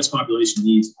U.S. population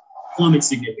needs plummet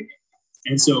significantly.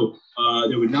 And so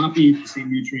there would not be the same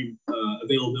nutrient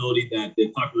availability that the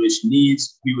population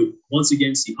needs. We would once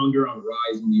again see hunger on the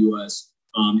rise in the U.S.,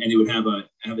 and it would have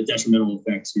a detrimental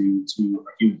effect to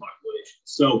our human population.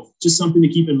 So just something to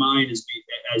keep in mind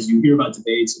as you hear about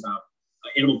debates about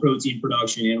animal protein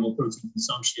production, animal protein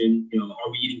consumption,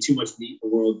 are we eating too much meat in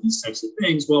the world, these types of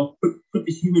things. Well, put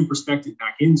the human perspective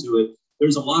back into it.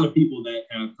 There's a lot of people that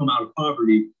have come out of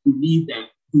poverty who need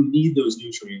those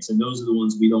nutrients, and those are the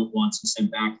ones we don't want to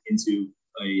send back into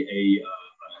a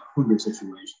hunger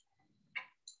situation.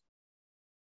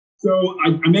 So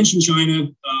I mentioned China.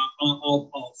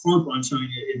 I'll harp on China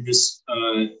in this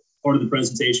part of the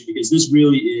presentation because this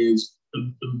really is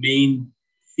the main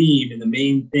theme and the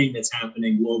main thing that's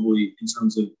happening globally in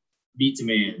terms of meat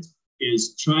demand.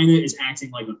 Is China is acting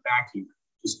like a vacuum,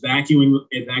 just vacuuming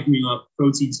up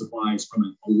protein supplies from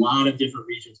a lot of different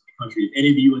regions of the country. If any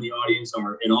of you in the audience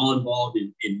are at all involved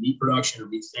in meat production or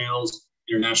meat sales,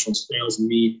 international sales of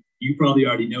meat, you probably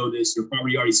already know this. You're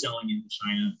probably already selling into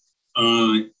China.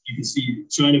 You can see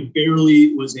China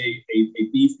barely was a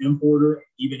beef importer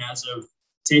even as of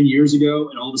 10 years ago.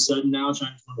 And all of a sudden now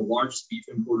China is one of the largest beef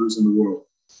importers in the world.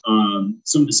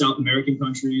 Some of the South American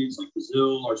countries like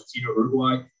Brazil, Argentina,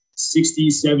 Uruguay,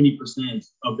 60-70%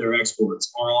 of their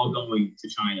exports are all going to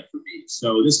China for beef.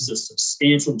 So this is a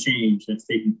substantial change that's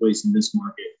taking place in this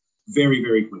market very,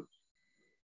 very quickly.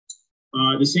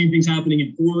 The same thing's happening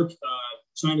in pork.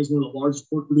 China is one of the largest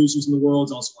pork producers in the world.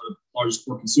 It's also one of the largest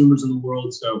pork consumers in the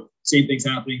world. So same thing's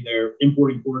happening. They're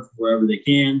importing pork from wherever they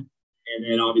can. And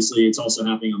then obviously it's also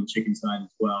happening on the chicken side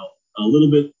as well. A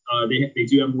little bit, they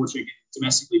do have more chicken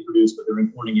domestically produced, but they're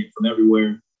importing it from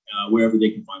everywhere, wherever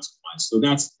they can find supplies. So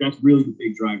that's really the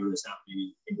big driver that's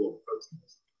happening in global protein.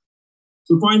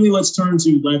 So finally, let's turn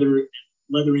to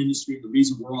leather industry, the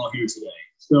reason we're all here today.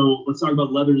 So let's talk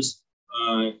about leather's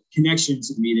connection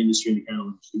to the meat industry and the cattle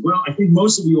industry. Well, I think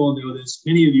most of you all know this.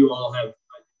 Many of you all have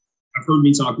heard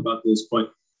me talk about this,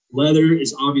 but leather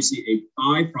is obviously a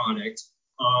byproduct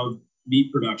of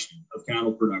meat production, of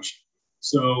cattle production.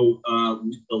 So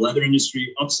the leather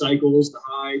industry upcycles the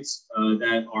hides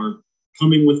that are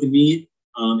coming with the meat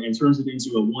and turns it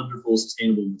into a wonderful,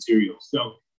 sustainable material.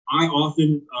 So I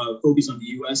often focus on the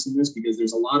U.S. in this because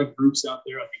there's a lot of groups out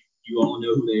there, I think you all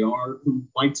know who they are, who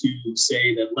like to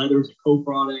say that leather is a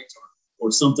co-product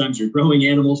or sometimes you're growing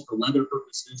animals for leather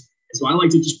purposes. And so I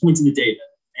like to just point to the data.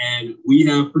 And we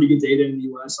have pretty good data in the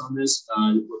U.S. on this.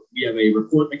 We have a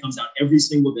report that comes out every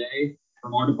single day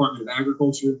from our Department of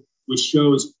Agriculture, which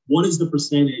shows what is the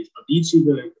percentage of each of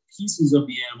the pieces of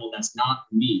the animal that's not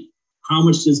meat. How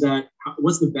much does that,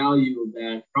 what's the value of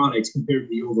that product compared to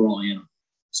the overall animal?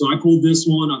 So I pulled this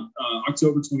one on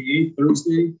October 28th,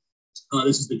 Thursday.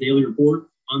 This is the daily report.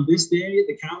 On this day,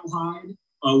 the cattle hide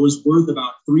was worth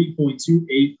about 3.28%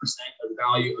 of the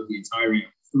value of the entire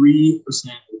animal. 3% of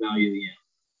the value of the animal.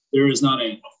 There is not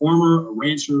a farmer, a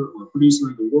rancher, or a producer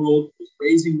in the world who's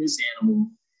raising this animal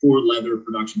for leather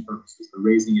production purposes. They're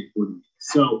raising it for the meat.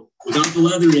 So without the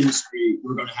leather industry,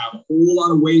 we're going to have a whole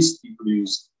lot of waste to be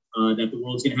produced that the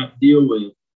world's going to have to deal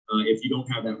with if you don't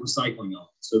have that recycling element.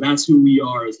 So that's who we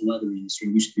are as a leather industry.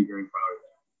 We should be very proud of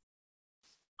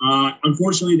that.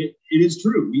 Unfortunately, it is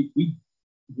true.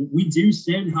 We do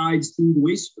send hides to the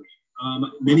waste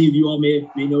stream. Many of you all may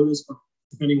know this,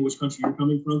 depending on which country you're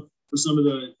coming from. For some of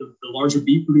the larger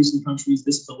beef producing countries,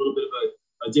 this is a little bit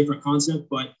of a different concept.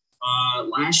 But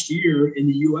last year in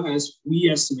the U.S., we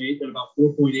estimate that about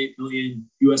 4.8 million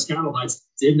U.S. cattle hides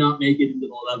did not make it into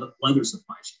the leather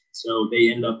supply chain. So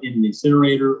they end up in an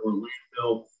incinerator or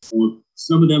landfill, or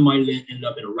some of them might have ended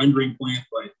up in a rendering plant,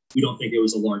 but we don't think it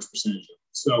was a large percentage of it.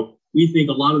 So we think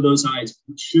a lot of those hides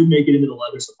should make it into the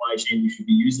leather supply chain. We should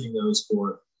be using those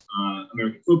for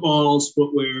American footballs,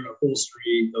 footwear,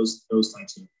 upholstery, those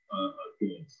types of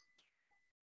goods.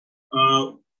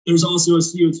 There's also a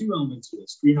CO2 element to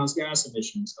this, greenhouse gas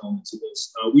emissions element to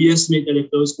this. We estimate that if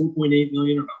those 4.8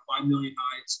 million or about 5 million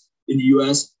hides in the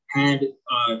U.S. had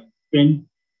been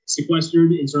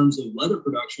sequestered in terms of leather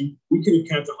production, we could have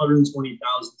kept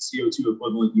 120,000 CO2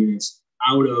 equivalent units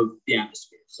out of the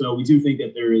atmosphere. So we do think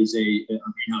that there is a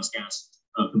greenhouse gas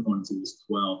component to this as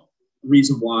well. The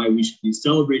reason why we should be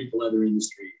celebrating the leather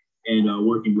industry and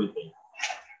working with it.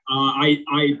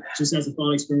 I just as a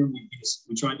thought experiment,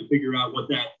 we tried to figure out what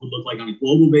that would look like on a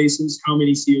global basis. How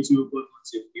many CO2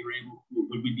 equivalents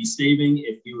would we be saving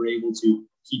if we were able to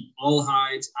keep all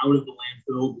hides out of the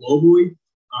landfill globally?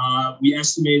 We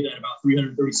estimate that about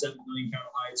 337 million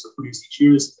cattle hides are produced each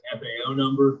year. This is an FAO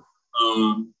number.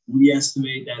 We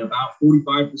estimate that about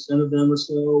 45% of them or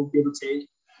so, give or take,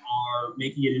 are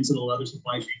making it into the leather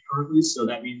supply chain currently. So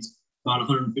that means about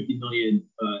 150 million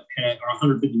head or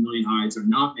 150 million hides are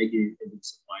not making it into the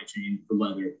supply chain for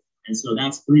leather. And so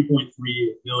that's 3.3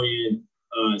 million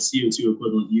CO2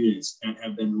 equivalent units that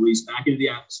have been released back into the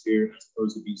atmosphere as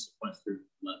opposed to being sequestered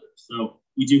in leather. So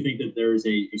we do think that there is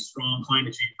a strong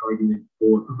climate change argument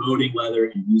for promoting leather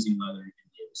and using leather in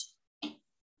the industry.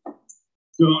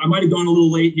 So I might have gone a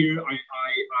little late here.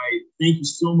 I thank you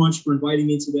so much for inviting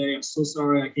me today. I'm so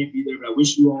sorry I can't be there, but I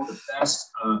wish you all the best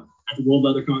at the World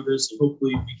Leather Congress, and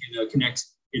hopefully we can connect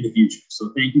in the future.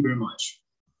 So thank you very much.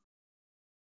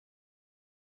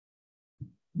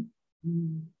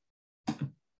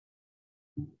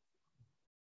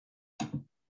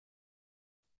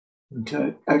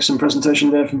 Okay, excellent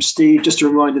presentation there from Steve. Just a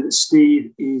reminder that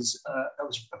Steve is, that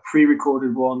was a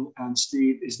pre-recorded one, and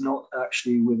Steve is not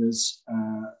actually with us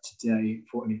today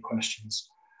for any questions.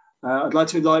 I'd like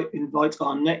to invite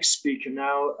our next speaker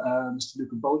now, Mr.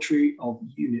 Luca Boltri of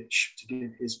UNICH, to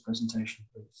give his presentation,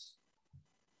 please.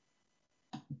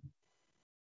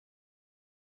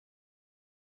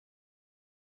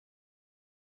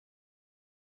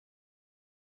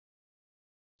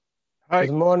 Hi.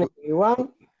 Good morning,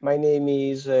 everyone. My name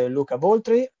is Luca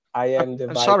Boltri. I am the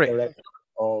Vice Director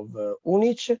of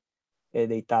UNICH,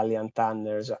 the Italian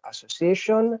Tanners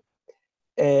Association.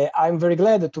 I'm very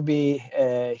glad to be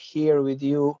here with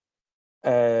you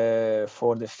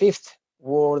for the 5th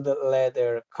World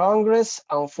Leather Congress.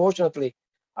 Unfortunately,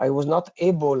 I was not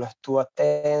able to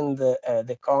attend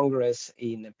the Congress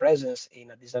in presence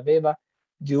in Addis Ababa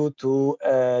due to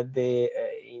the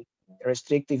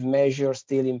restrictive measures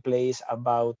still in place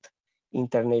about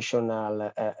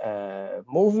international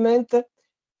movement.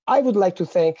 I would like to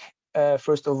thank,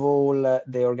 first of all,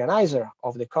 the organizer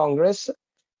of the Congress,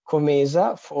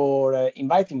 Comesa, for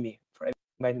inviting me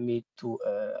to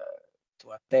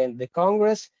attend the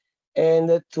Congress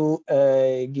and to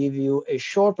give you a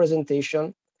short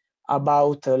presentation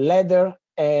about leather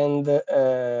and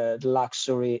the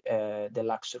luxury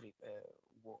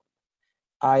world.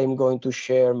 I'm going to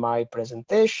share my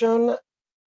presentation,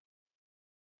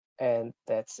 and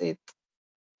that's it.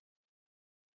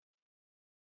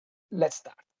 Let's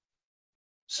start.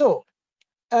 So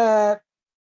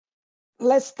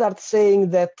let's start saying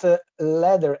that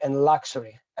leather and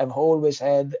luxury have always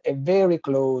had a very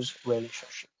close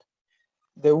relationship.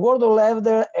 The world of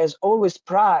leather has always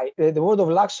prized, the world of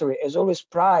luxury has always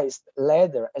prized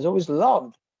leather, has always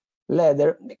loved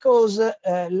leather, because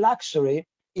luxury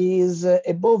is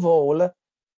above all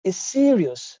a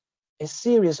series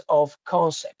of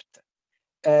concepts.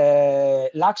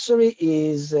 Luxury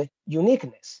is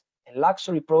uniqueness. A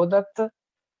luxury product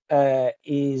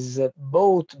is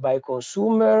bought by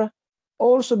consumer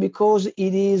also because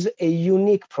it is a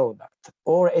unique product,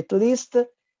 or at least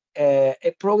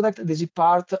a product that is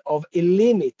part of a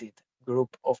limited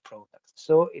group of products.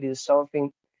 So it is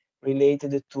something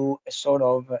related to a sort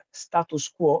of status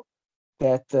quo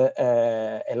that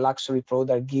a luxury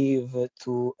product give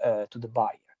to the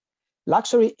buyer.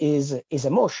 Luxury is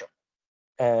emotion.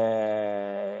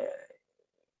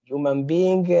 Human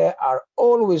beings are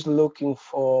always looking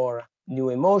for new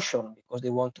emotion because they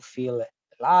want to feel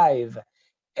alive.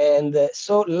 And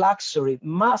so luxury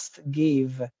must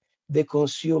give the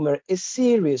consumer a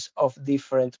series of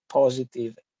different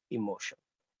positive emotions.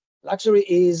 Luxury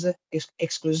is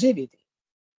exclusivity.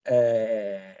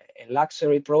 A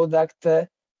luxury product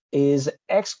is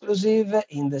exclusive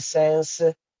in the sense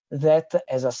that,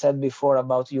 as I said before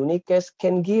about uniqueness,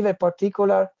 can give a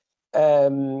particular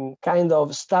kind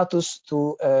of status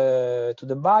to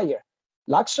the buyer.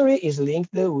 Luxury is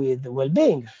linked with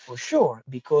well-being, for sure,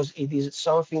 because it is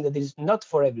something that is not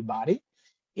for everybody.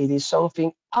 It is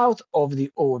something out of the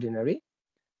ordinary.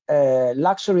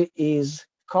 Luxury is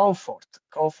comfort.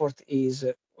 Comfort is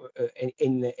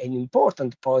an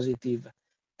important positive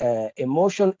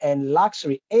emotion, and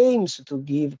luxury aims to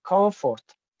give comfort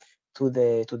to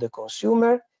the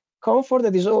consumer. Comfort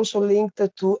that is also linked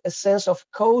to a sense of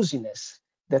coziness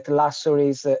that luxury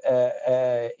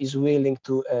is willing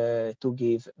to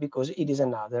give, because it is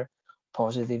another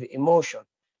positive emotion.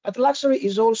 But luxury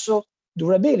is also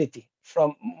durability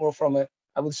from a,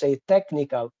 I would say,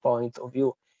 technical point of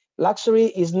view. Luxury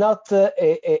is not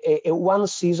a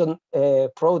one-season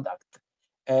product.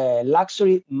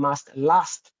 Luxury must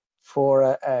last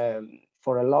for a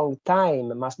long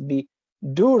time, must be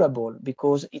durable,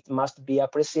 because it must be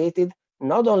appreciated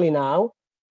not only now,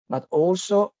 but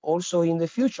also in the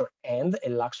future. And a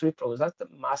luxury product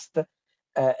must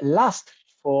last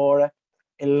for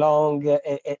a long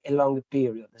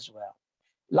period as well.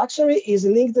 Luxury is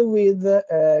linked with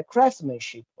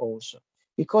craftsmanship also,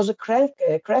 because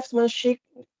craftsmanship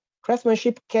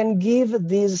can give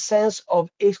this sense of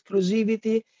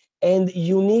exclusivity and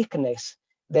uniqueness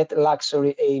that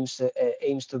luxury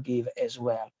aims to give as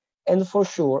well. And for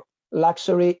sure,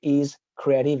 luxury is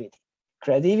creativity.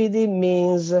 Creativity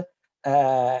means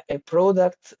a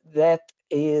product that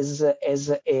has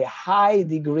a high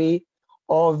degree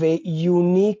of a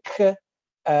unique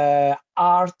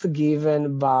art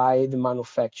given by the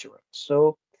manufacturer.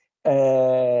 So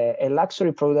a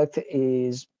luxury product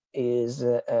is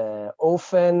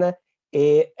often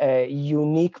a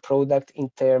unique product in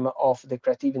terms of the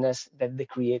creativeness that the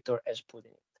creator has put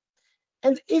in it.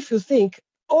 And if you think,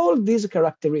 all these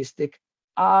characteristics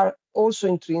are also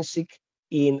intrinsic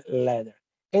in leather.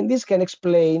 And this can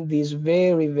explain this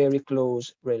very, very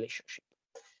close relationship.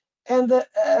 And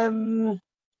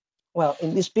well,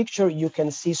 in this picture, you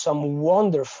can see some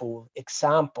wonderful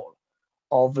example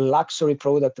of luxury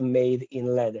product made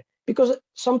in leather, because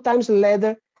sometimes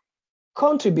leather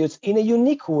contributes in a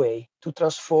unique way to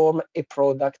transform a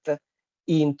product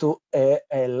into a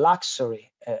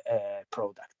luxury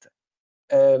product.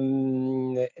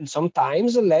 And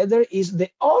sometimes leather is the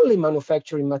only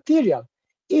manufacturing material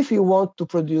if you want to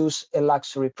produce a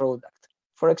luxury product.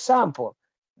 For example,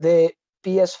 the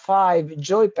PS5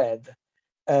 joypad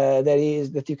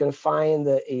that you can find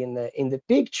in the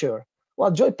picture.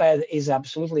 Well, joypad is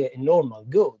absolutely a normal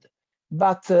good,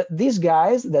 but these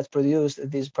guys that produced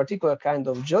this particular kind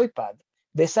of joypad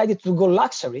decided to go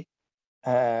luxury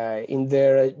in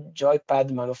their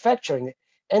joypad manufacturing,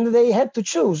 and they had to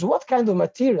choose what kind of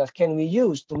material can we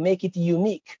use to make it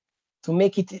unique, to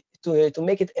make it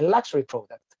a luxury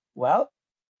product. Well,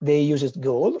 they used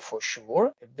gold for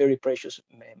sure, a very precious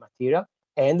material,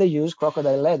 and they use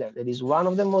crocodile leather. That is one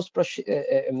of the most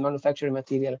manufacturing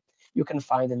material you can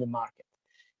find in the market.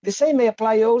 The same may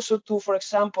apply also to, for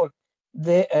example,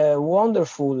 the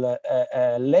wonderful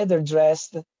leather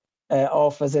dress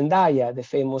of Zendaya, the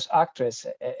famous actress.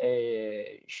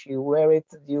 She wore it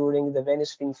during the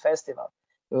Venice Film Festival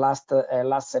last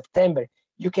September.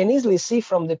 You can easily see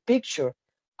from the picture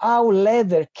how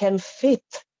leather can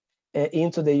fit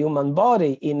into the human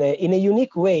body in a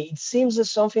unique way. It seems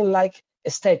something like a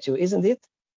statue, isn't it?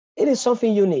 It is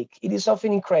something unique. It is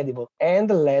something incredible. And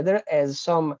the leather has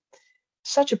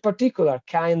such a particular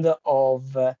kind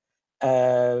of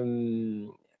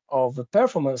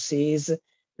performances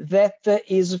that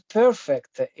is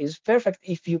perfect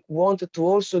if you want to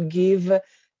also give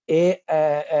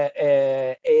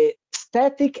a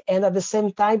static and at the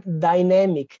same time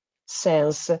dynamic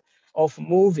sense of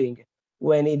moving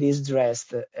when it is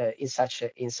dressed in such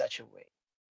a way.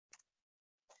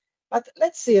 But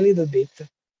let's see a little bit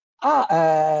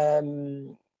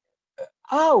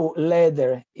how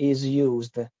leather is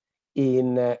used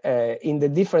in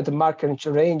the different market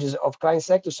ranges of client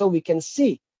sectors, so we can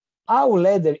see how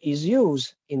leather is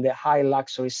used in the high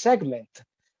luxury segment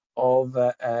of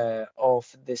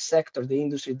the sector, the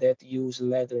industry that use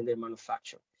leather in their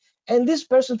manufacture. And this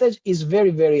percentage is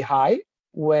very, very high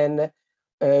when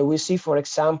we see, for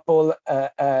example,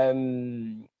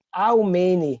 how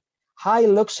many high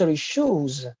luxury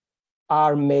shoes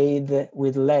are made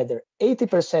with leather,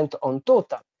 80% on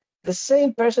total. The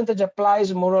same percentage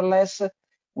applies more or less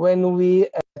when we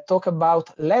talk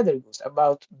about leather goods,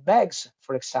 about bags,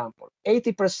 for example.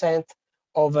 80%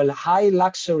 of a high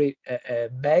luxury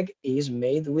bag is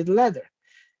made with leather.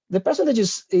 The percentage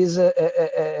is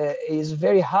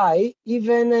very high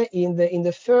even in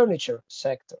the furniture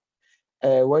sector.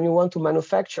 When you want to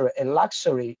manufacture a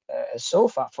luxury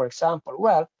sofa, for example,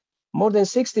 well, more than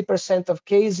 60% of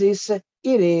cases, it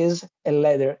is a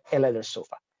leather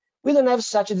sofa. We don't have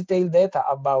such detailed data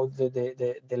about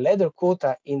the leather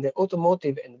quota in the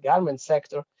automotive and garment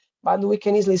sector, but we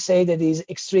can easily say that it is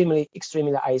extremely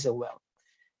high as well.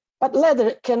 But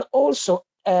leather can also,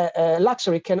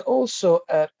 luxury can also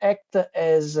act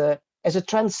as a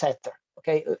trendsetter.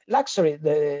 Okay, luxury,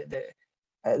 the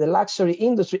luxury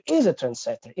industry is a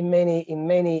trendsetter in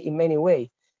many ways.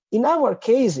 In our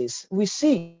cases, we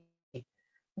see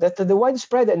that the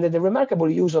widespread and the remarkable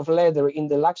use of leather in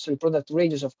the luxury product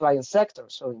ranges of client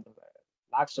sectors, so in the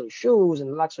luxury shoes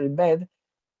and luxury bed,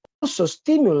 also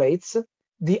stimulates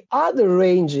the other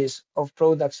ranges of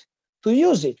products to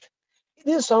use it. It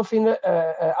is something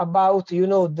about, you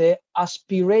know, the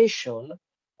aspiration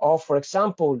of, for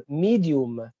example,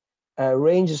 medium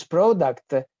ranges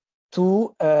product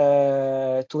to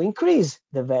increase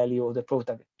the value of the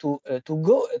product, to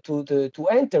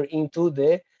enter into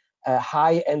the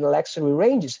high-end luxury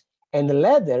ranges. And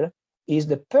leather is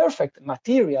the perfect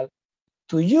material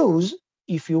to use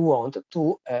if you want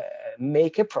to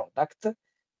make a product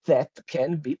that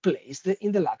can be placed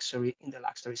in the luxury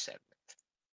segment.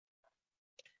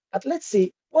 But let's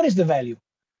see, what is the value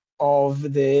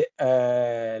of the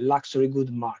luxury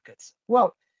good markets?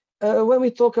 Well, when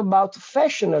we talk about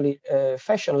fashion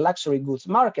luxury goods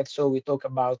market, so we talk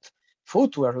about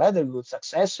footwear, leather goods,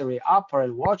 accessory,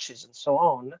 apparel, watches, and so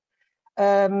on,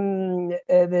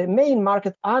 the main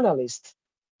market analysts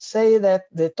say that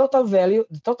the total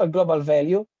global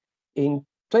value in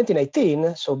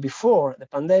 2019, so before the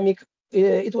pandemic,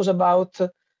 it was about,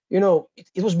 you know,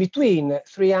 it was between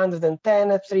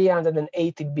 310 and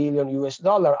 380 billion US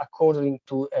dollar, according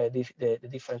to the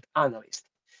different analysts.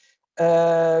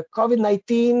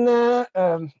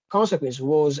 COVID-19 consequence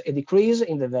was a decrease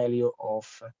in the value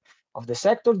of the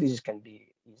sector. This can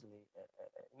be easily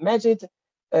imagined.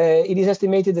 It is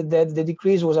estimated that the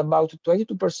decrease was about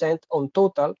 22% on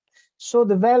total. So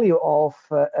the value of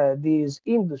this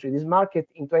industry, this market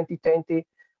in 2020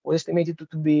 was estimated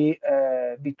to be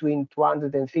between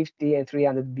 250 and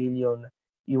 300 billion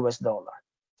US dollar.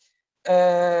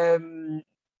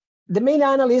 The main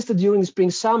analysts during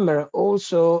spring summer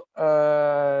also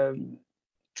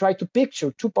tried to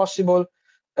picture two possible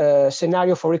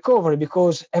scenario for recovery,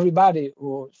 because everybody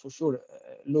was for sure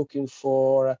looking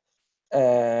for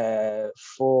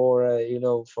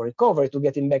recovery, to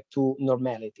getting back to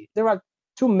normality. There are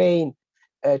two main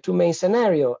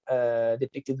scenarios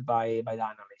depicted by the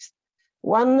analysts.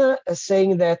 One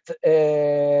saying that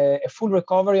a full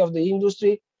recovery of the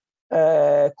industry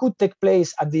could take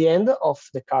place at the end of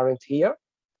the current year,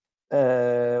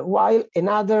 while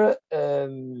another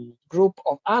group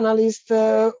of analysts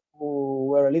who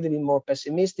were a little bit more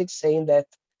pessimistic, saying that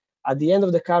at the end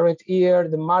of the current year,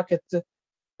 the market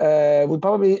would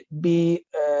probably be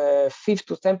 5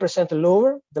 to 10%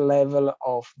 lower the level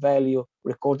of value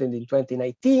recorded in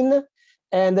 2019,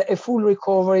 and a full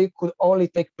recovery could only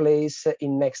take place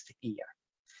in next year.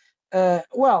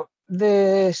 Well,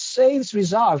 the sales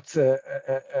result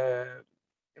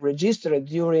registered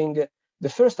during the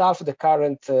first half of the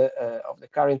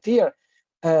current year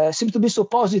seems to be so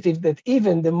positive that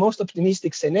even the most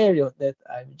optimistic scenario that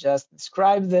I've just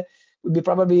described will be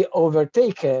probably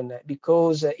overtaken,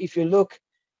 because if you look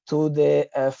to the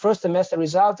first semester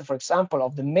result, for example,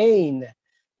 of the main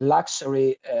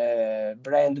luxury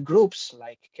brand groups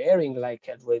like Kering, like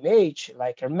LVMH,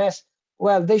 like Hermes,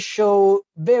 well, they show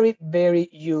very, very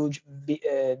huge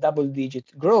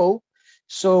double-digit growth.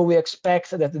 So we expect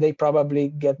that they probably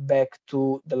get back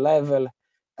to the level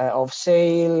of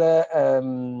sale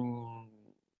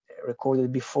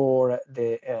recorded before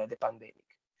the pandemic.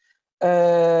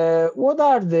 What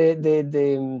are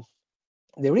the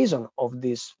reason of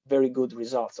these very good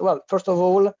results? Well, first of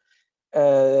all,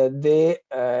 the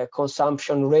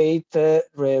consumption rate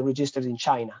registered in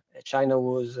China. China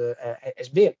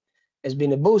has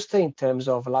been a booster in terms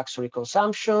of luxury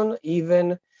consumption,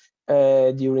 even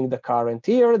during the current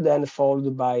year, then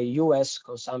followed by US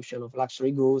consumption of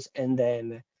luxury goods, and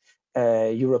then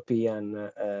the European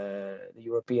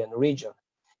region.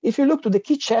 If you look to the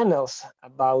key channels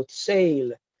about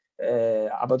sales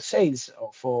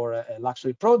for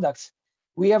luxury products,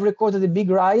 we have recorded a big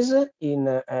rise in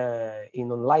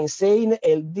online sale,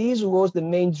 and this was the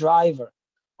main driver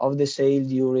of the sale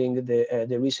during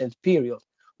the recent period.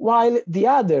 While the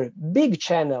other big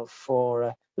channel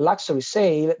for luxury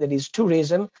sale, that is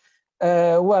tourism,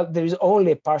 well, there is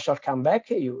only a partial comeback,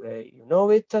 you know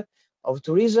it, of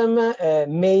tourism,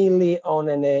 mainly on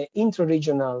an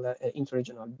intra-regional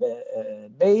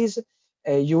base.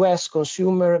 US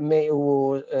consumer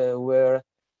were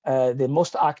the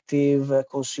most active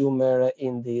consumer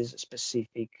in this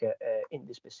specific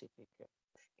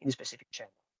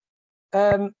channel.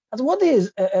 But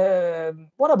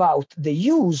what about the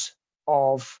use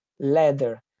of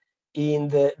leather in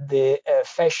the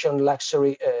fashion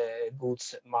luxury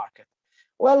goods market?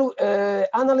 Well,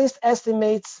 analysts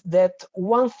estimate that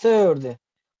 1/3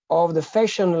 of the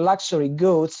fashion luxury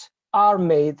goods are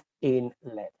made in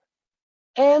leather.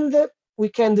 And we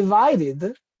can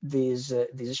divide this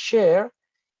share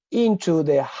into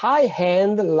the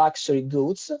high-end luxury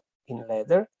goods in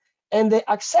leather and the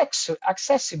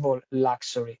accessible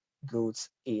luxury goods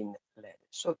in leather.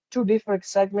 So two different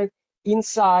segments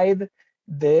inside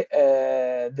the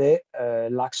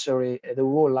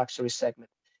whole luxury segment.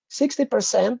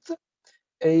 60%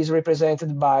 is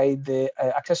represented by the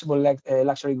accessible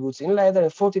luxury goods in leather,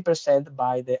 and 40%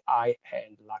 by the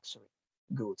high-end luxury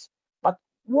goods. But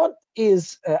what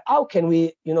is how can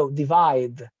we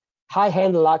divide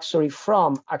high-end luxury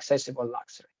from accessible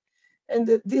luxury? And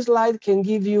this slide can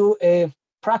give you a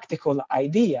practical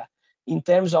idea in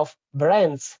terms of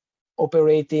brands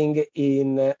operating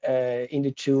in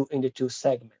the two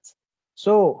segments.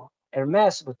 So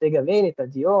Hermes, Bottega Veneta,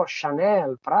 Dior,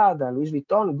 Chanel, Prada, Louis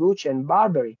Vuitton, Gucci, and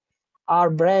Burberry are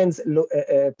brands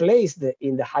placed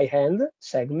in the high-end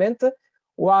segment,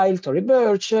 while Tory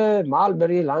Burch,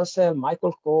 Mulberry, Lancel,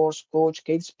 Michael Kors, Coach,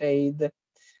 Kate Spade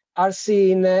are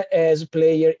seen as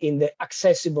players in the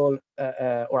accessible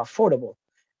or affordable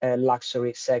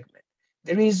luxury segment.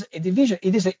 There is a division.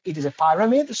 It is a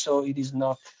pyramid, so it is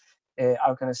not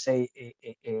how can I say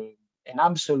an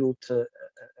absolute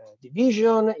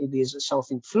division. It is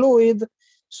something fluid.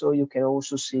 So you can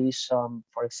also see some,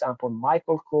 for example,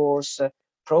 Michael Kors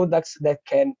products that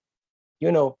can,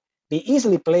 be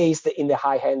easily placed in the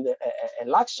high-end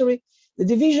luxury. The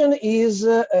division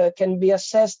can be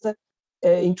assessed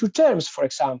in two terms, for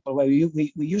example, where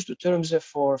we use two terms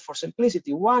for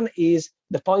simplicity. One is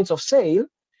the points of sale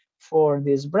for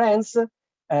these brands.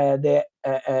 The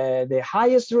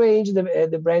highest range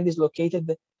the brand is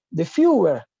located, the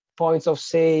fewer points of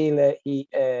sale he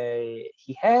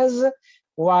has,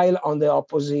 while on the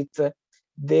opposite,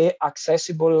 the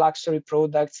accessible luxury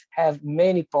products have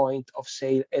many points of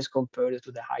sale as compared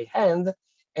to the high-end.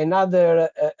 Another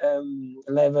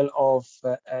level of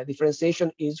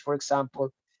differentiation is, for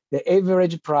example, the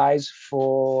average price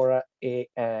for a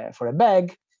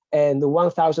bag, and the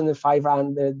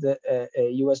 $1,500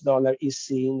 US is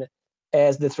seen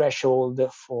as the threshold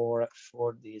for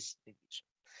this division.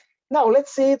 Now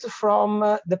let's see it from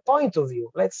the point of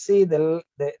view. Let's see the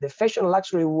fashion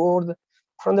luxury world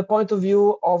from the point of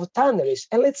view of tanneries,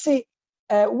 and let's see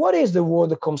what is the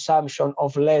world consumption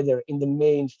of leather in the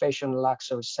main fashion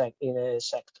luxury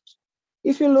sectors.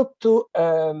 If you look to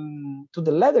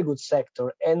the leather goods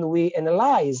sector and we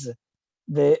analyze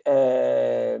the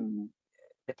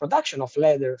production of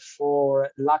leather for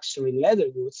luxury leather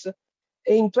goods,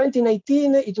 in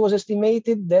 2019, it was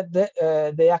estimated that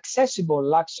the accessible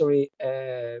luxury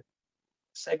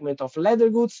segment of leather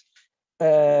goods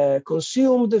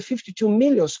consumed 52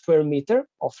 million square meter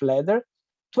of leather,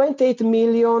 28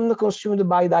 million consumed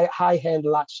by the high-end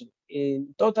luxury.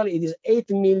 In total, it is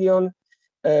 8 million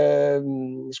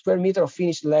square meter of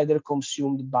finished leather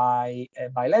consumed by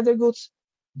leather goods.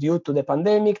 Due to the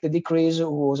pandemic, the decrease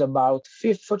was about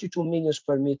 42 million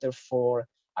square meter for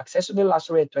accessible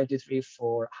luxury and 23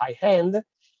 for high-end.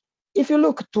 If you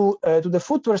look to the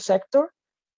footwear sector,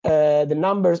 the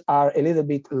numbers are a little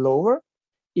bit lower.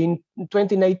 In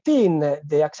 2019,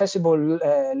 the accessible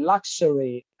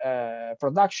luxury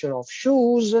production of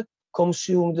shoes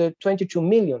consumed 22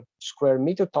 million square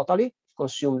meter totally,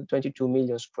 consumed 22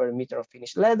 million square meter of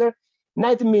finished leather,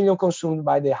 90 million consumed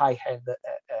by the high-end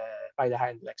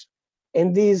luxury.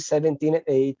 And these 17 and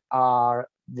 8 are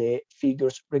the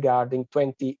figures regarding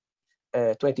 2020.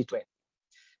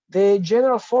 The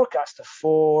general forecast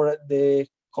for the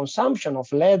consumption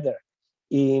of leather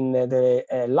in the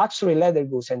luxury leather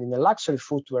goods and in the luxury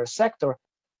footwear sector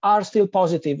are still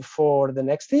positive for the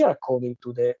next year, according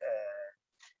to the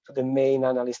main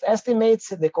analyst estimates.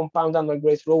 The compound annual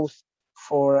growth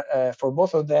for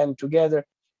both of them together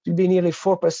will be nearly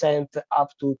 4%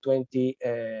 up to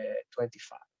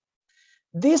 2025.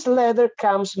 This leather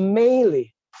comes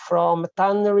mainly from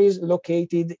tanneries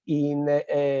located in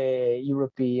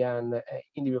European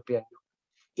Union.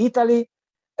 Italy,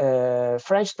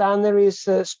 French tanneries,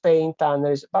 Spain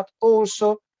tanneries, but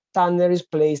also tanneries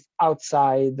placed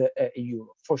outside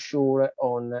Europe, for sure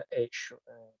on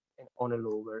a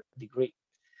lower degree.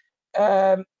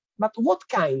 But what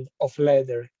kind of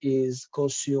leather is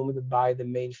consumed by the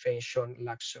main fashion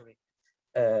luxury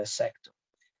sector?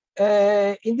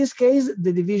 In this case,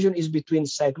 the division is between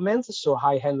segments, so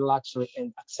high-end luxury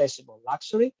and accessible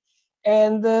luxury.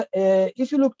 And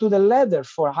if you look to the leather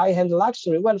for high-end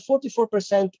luxury, well,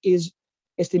 44% is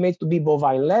estimated to be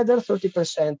bovine leather,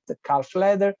 30% calf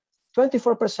leather,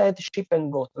 24% sheep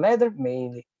and goat leather,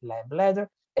 mainly lamb leather,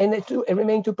 and a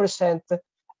remaining 2%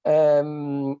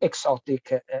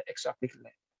 exotic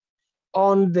leather.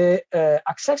 On the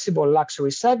accessible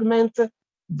luxury segment,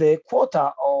 the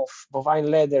quota of bovine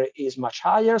leather is much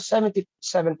higher.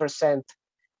 77%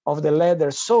 of the leather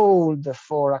sold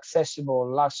for accessible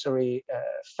luxury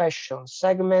fashion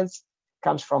segments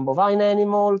comes from bovine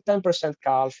animal, 10%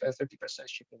 calf, and 30%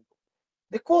 sheep and goat.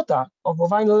 The quota of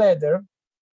bovine leather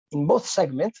in both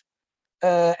segments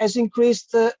has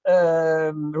increased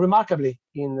remarkably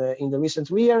in the recent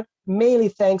year, mainly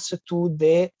thanks to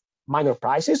the minor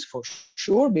prices, for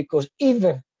sure, because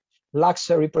even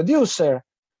luxury producers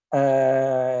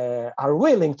are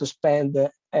willing to spend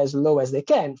as low as they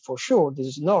can, for sure. This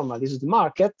is normal, this is the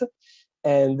market.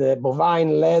 And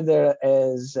bovine leather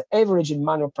has average in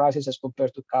minor prices as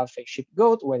compared to calf and sheep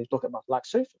goat when you talk about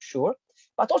luxury, for sure.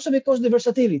 But also because the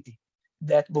versatility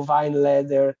that bovine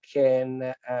leather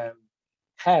can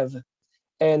have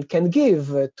and can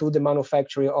give to the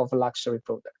manufacturing of luxury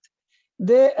product.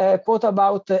 The quote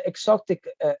about exotic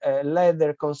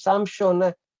leather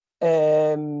consumption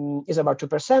is about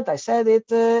 2%. I said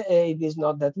it. It is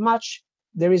not that much.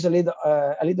 There is a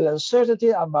little uncertainty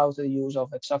about the use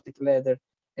of exotic leather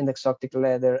and exotic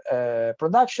leather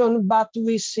production, but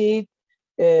we see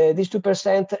this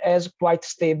 2% as quite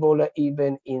stable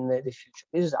even in the future.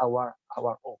 This is our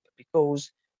hope,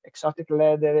 because exotic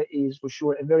leather is for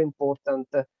sure a very important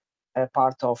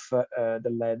part of the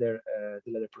leather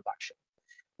production.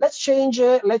 Let's change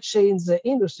the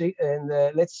industry and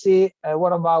let's see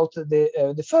what about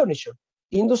the furniture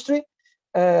industry.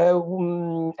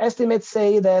 Estimates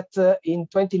say that in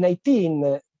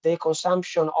 2019 the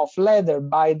consumption of leather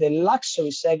by the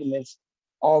luxury segments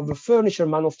of furniture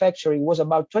manufacturing was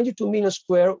about 22 million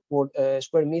square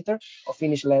meter of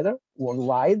finished leather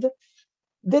worldwide.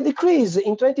 The decrease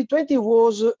in 2020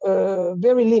 was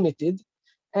very limited.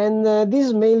 And this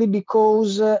is mainly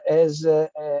because, as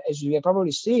you have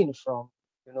probably seen from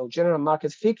general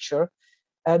market picture,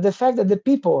 the fact that the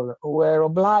people were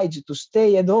obliged to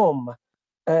stay at home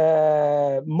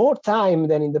more time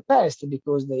than in the past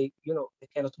because they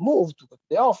cannot move to go to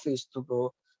the office, to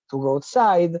go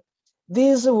outside.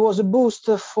 This was a boost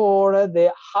for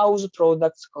the house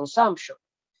products consumption.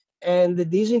 And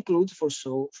this includes for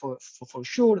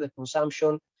sure the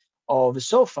consumption of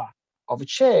sofa, of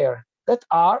chair that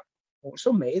are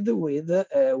also made with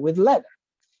leather.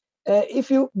 If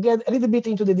you get a little bit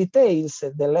into the details,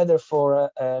 the leather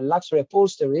for luxury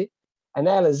upholstery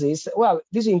analysis, well,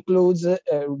 this includes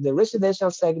the residential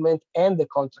segment and the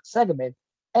contract segment.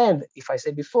 And if I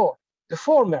said before, the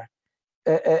former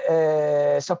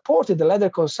supported the leather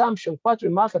consumption quite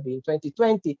remarkably in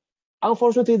 2020.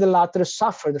 Unfortunately, the latter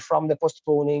suffered from the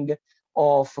postponing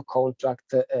of contract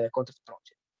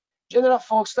projects. General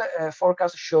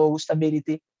forecasts show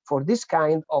stability for this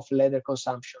kind of leather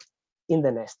consumption in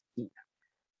the next year.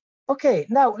 Okay,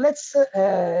 now let's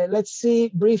see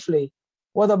briefly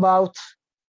what about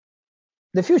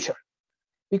the future,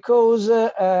 because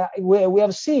we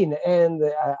have seen, and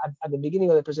at the beginning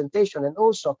of the presentation, and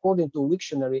also according to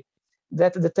Wiktionary,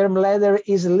 that the term leather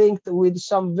is linked with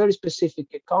some very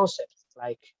specific concepts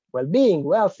like well-being,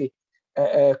 wealthy,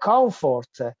 comfort,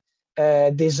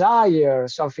 desire,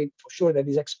 something for sure that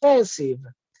is expensive,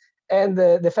 and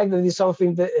the fact that it is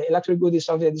something that luxury good is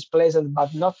something that is pleasant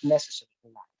but not necessary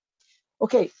in life.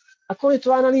 Okay, according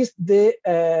to analysts, the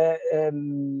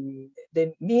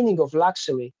meaning of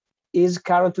luxury is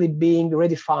currently being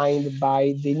redefined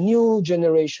by the new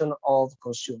generation of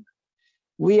consumers.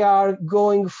 We are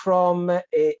going from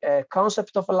a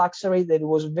concept of luxury that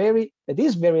has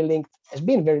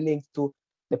been very linked to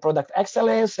the product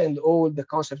excellence and all the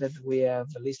concepts that we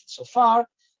have listed so far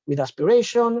with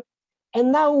aspiration,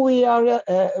 and now we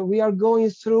are going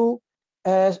through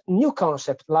a new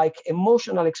concept like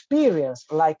emotional experience,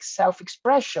 like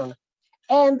self-expression,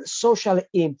 and social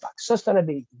impact,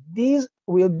 sustainability. These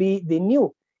will be the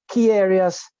new key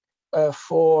areas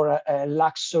for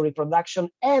luxury production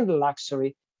and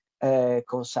luxury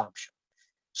consumption.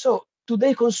 So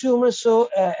today consumers,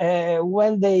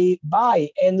 when they buy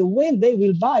and when they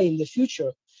will buy in the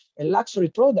future a luxury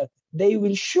product, they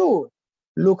will sure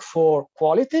look for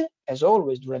quality, as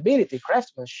always, durability,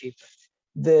 craftsmanship,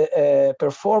 the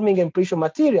performing and precious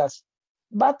materials,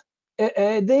 but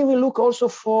they will look also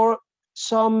for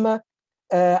some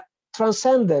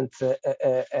transcendent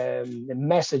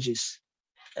messages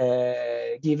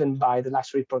given by the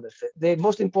luxury product. The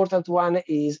most important one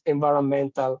is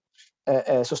environmental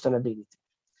sustainability.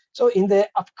 So in the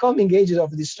upcoming ages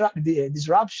of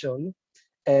disruption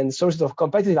and sources of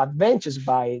competitive advantages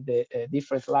by the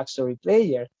different luxury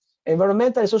players,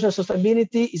 environmental and social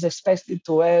sustainability is expected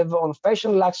to have on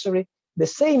fashion luxury the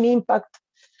same impact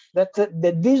that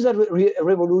the digital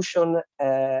revolution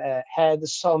had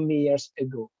some years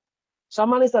ago.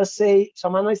 Some analysts are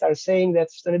saying that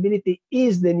sustainability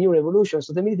is the new revolution.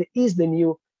 Sustainability is the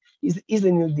new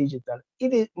digital.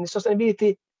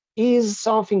 Sustainability is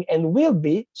something and will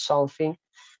be something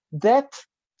that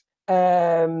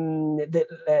a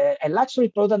luxury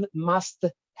product must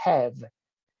have.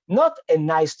 Not a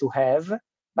nice to have,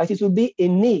 but it will be a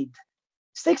need.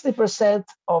 60%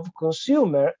 of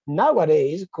consumers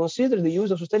nowadays consider the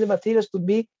use of sustainable materials to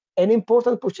be an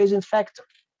important purchasing factor,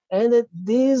 and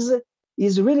this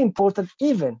is really important,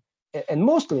 even and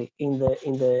mostly in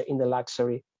the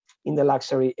luxury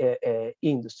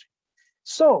industry.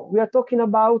 So we are talking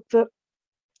about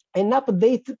an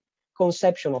updated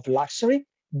conception of luxury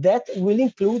that will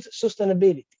include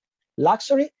sustainability,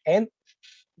 luxury, and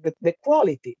the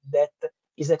quality that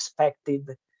is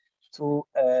expected to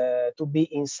be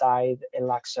inside a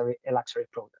luxury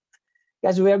product.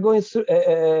 Guys, we are going through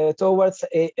towards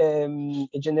a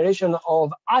generation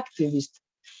of activist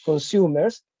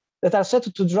consumers that are set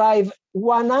to drive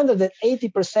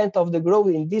 180% of the growth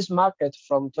in this market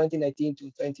from 2019 to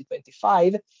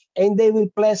 2025, and they will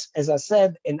place, as I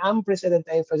said, an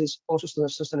unprecedented emphasis on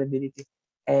sustainability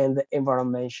and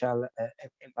environmental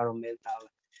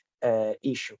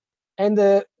issue. And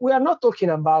we are not talking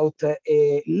about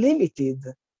a limited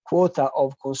quota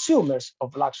of consumers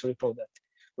of luxury products.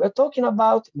 We're talking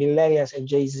about millennials and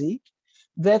Gen-Z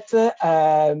that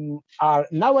are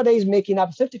nowadays making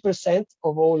up 30%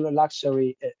 of all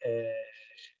luxury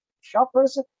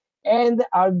shoppers and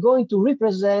are going to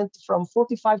represent from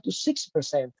 45 to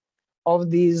 6% of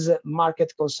this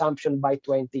market consumption by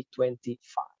 2025.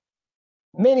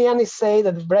 Many analysts say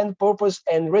that brand purpose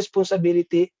and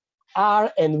responsibility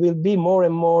are and will be more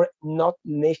and more not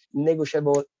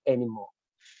negotiable anymore.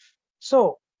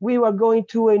 So we are going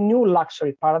to a new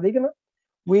luxury paradigm.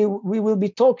 We will be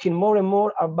talking more and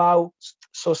more about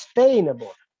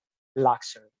sustainable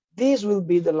luxury. This will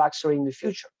be the luxury in the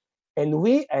future. And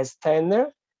we as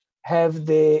Tenner have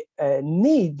the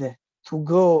need to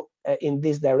go in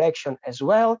this direction as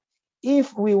well,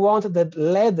 if we want that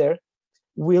leather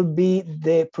will be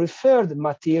the preferred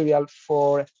material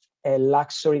for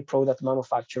luxury product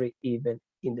manufacturing even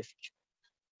in the future.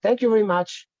 Thank you very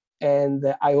much, and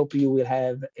I hope you will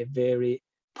have a very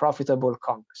profitable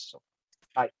Congress. So,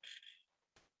 bye.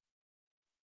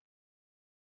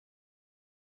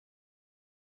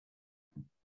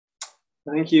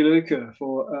 Thank you, Luca,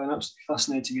 for an absolutely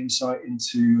fascinating insight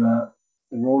into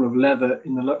the role of leather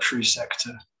in the luxury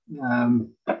sector.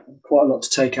 Quite a lot to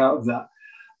take out of that.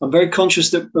 I'm very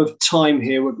conscious of time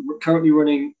here. We're currently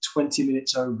running 20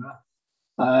 minutes over.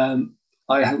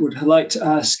 I would like to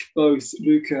ask both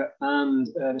Luca and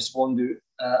Mr. Wondu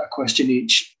a question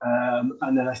each.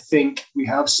 And then I think we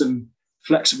have some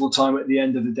flexible time at the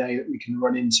end of the day that we can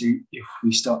run into if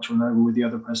we start to run over with the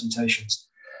other presentations.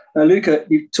 Luca,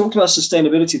 you talked about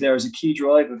sustainability there as a key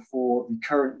driver for the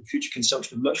current and future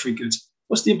consumption of luxury goods.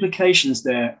 What's the implications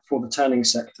there for the tanning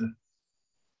sector?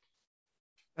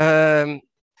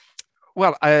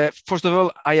 Well, first of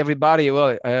all, hi everybody.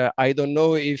 Well, I don't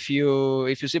know if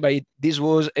you see, but this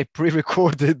was a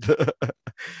pre-recorded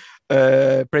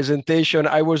presentation.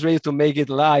 I was ready to make it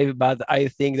live, but I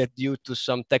think that due to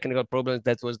some technical problems,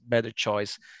 that was better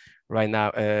choice right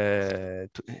now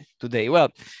today. Well,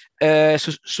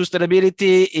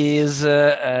 sustainability is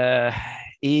a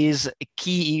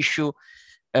key issue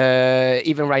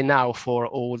even right now for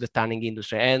all the tanning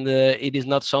industry, and it is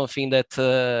not something that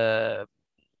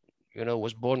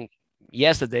was born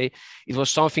yesterday. It was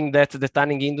something that the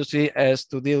tanning industry has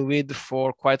to deal with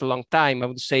for quite a long time. I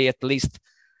would say at least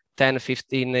 10,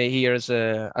 15 years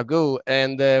ago.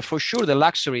 And for sure, the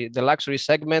luxury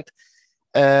segment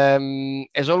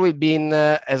has always been,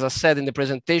 as I said in the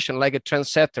presentation, like a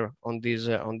trendsetter on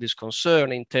this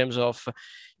concern in terms of,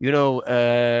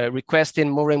 requesting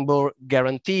more and more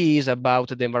guarantees about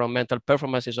the environmental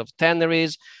performances of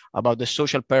tanneries, about the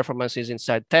social performances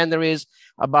inside tanneries,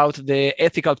 about the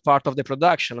ethical part of the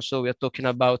production. So we are talking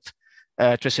about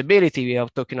traceability. We are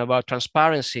talking about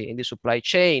transparency in the supply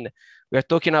chain. We are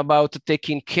talking about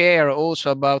taking care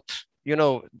also about,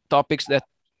 topics that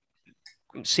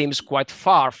seems quite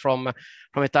far from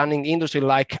a tanning industry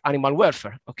like animal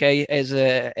welfare. Okay,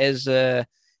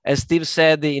 as Steve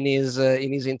said in his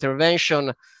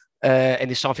intervention,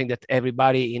 and it's something that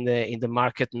everybody in the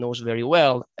market knows very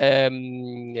well.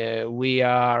 We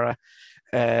are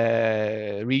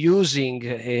reusing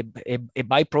a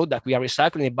byproduct. We are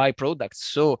recycling a byproduct,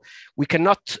 so we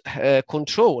cannot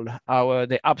control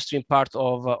the upstream part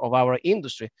of our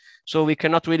industry. So we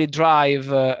cannot really drive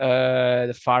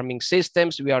the farming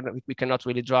systems. We cannot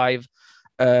really drive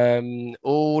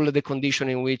all the condition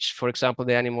in which, for example,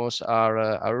 the animals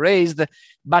are raised.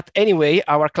 But anyway,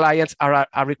 our clients are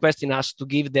requesting us to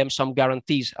give them some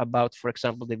guarantees about, for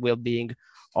example, the well-being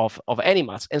of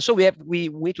animals. And so we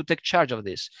need to take charge of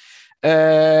this.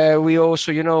 We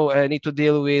also, need to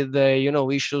deal with,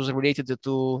 issues related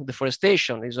to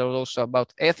deforestation. It's also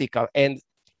about ethical. And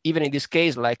even in this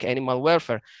case, like animal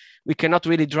welfare, we cannot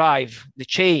really drive the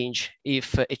change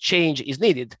if a change is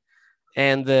needed.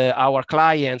 And our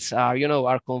clients are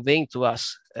conveying to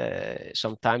us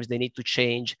sometimes they need to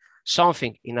change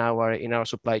something in our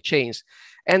supply chains.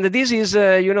 And this is,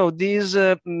 this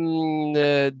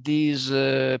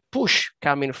push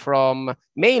coming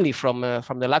mainly from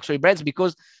the luxury brands,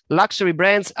 because luxury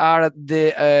brands are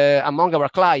among our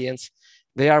clients,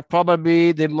 they are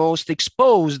probably the most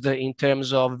exposed in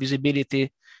terms of visibility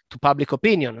to public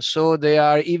opinion. So they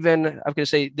are even, I can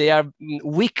say, they are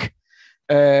weak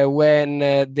when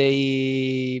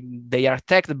they are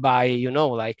attacked by,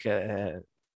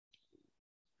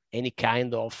 any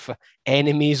kind of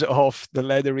enemies of the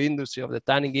leather industry, of the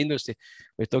tanning industry.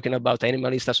 We're talking about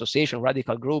animalist association,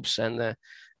 radical groups, and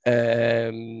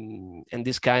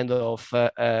this kind of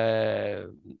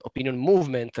opinion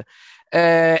movement.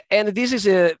 And this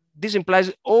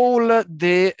implies all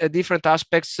the different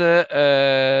aspects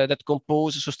that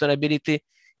compose sustainability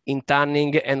in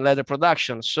tanning and leather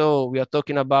production. So we are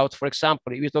talking about, for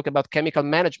example, if we talk about chemical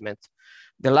management,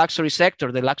 the luxury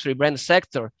sector, the luxury brand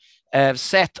sector, have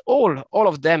set all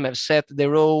of them have set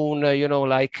their own,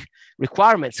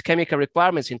 requirements, chemical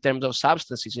requirements in terms of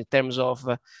substances, in terms of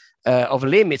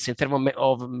limits, in terms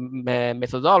of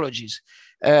methodologies.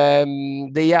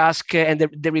 They ask and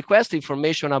they request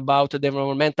information about the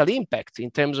environmental impact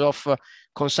in terms of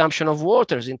consumption of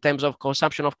waters, in terms of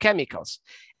consumption of chemicals,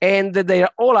 and they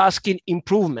are all asking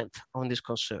improvement on this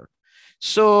concern.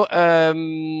 So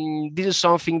this is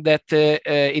something that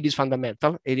it is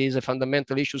fundamental. It is a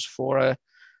fundamental issue for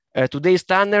today's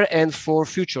tanner and for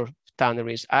future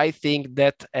tanneries. I think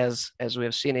that as we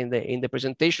have seen in the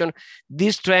presentation,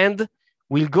 this trend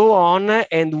will go on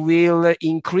and will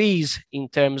increase in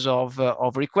terms of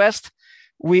request.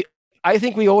 We I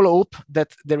think we all hope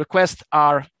that the requests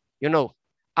are,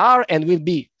 are and will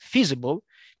be feasible,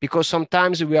 because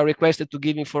sometimes we are requested to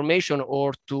give information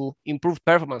or to improve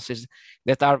performances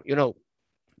that are,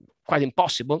 quite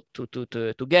impossible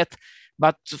to get.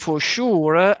 But for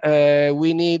sure,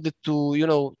 we need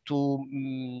to,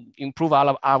 improve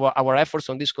our efforts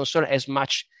on this concern as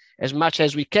much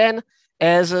as we can,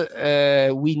 as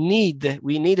we need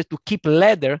to keep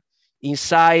leather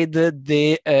inside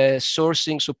the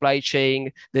sourcing supply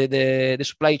chain, the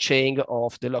supply chain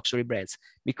of the luxury brands.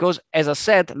 Because as I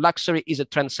said, luxury is a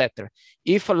trendsetter.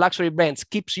 If luxury brands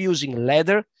keeps using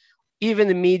leather, even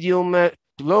the medium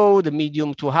low, the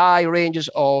medium to high ranges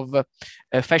of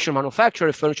fashion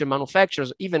manufacturers, furniture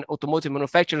manufacturers, even automotive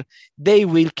manufacturers, they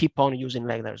will keep on using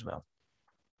leather as well.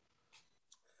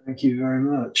 Thank you very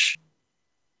much.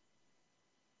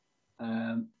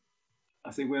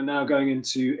 I think we're now going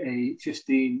into a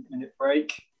 15-minute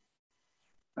break,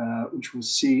 which will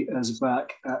see us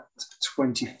back at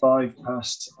 12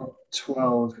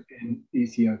 in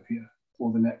Ethiopia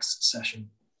for the next session.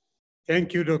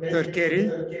 Thank you, Dr. Kerry.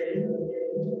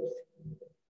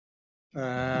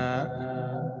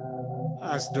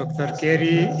 As Dr.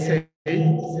 Kerry said,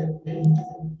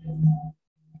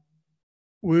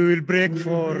 we will break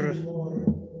for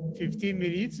 15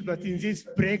 minutes, but in this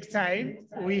break time,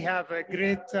 we have a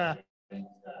great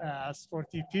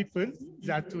sporty people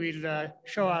that will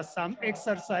show us some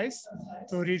exercise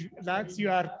to relax. You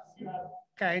are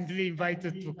kindly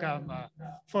invited to come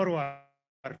forward.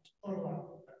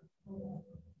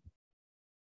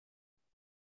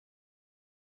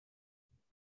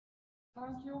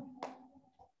 Thank you.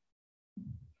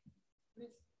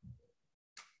 Please.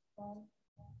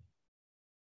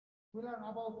 We learn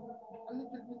about a little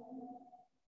bit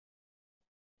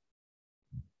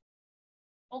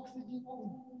oxygen.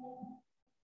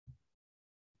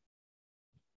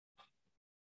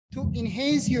 To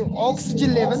enhance your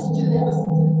oxygen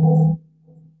level,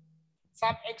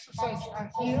 some exercises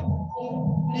are here.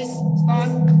 Please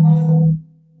start.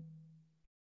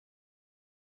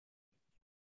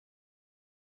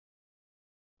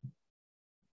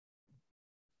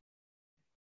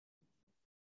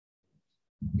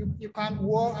 You can't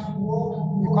walk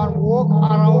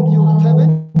around your table.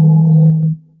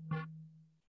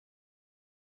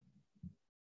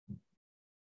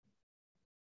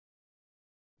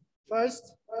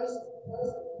 First,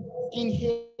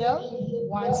 inhale,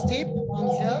 one step,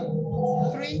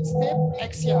 inhale, 3 step,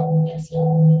 exhale. You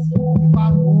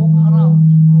can't walk around.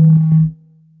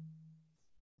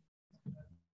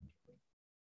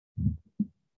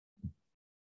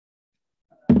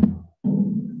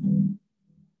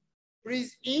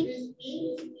 Breathe in.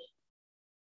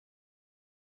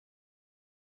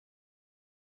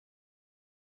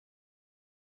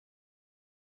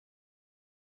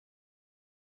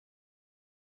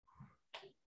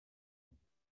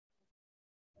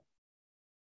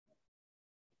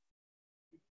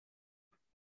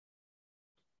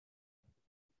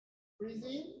 Breathe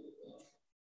in,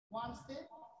 1 step.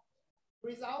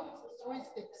 Breathe out, 3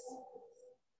 steps.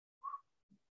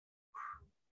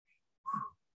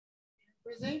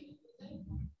 Breathe in.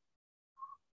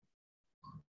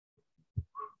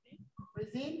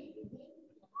 Breathe in.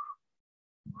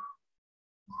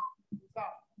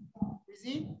 Breathe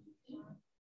in.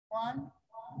 1,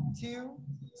 2,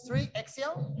 3.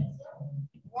 Exhale.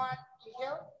 1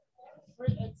 inhale.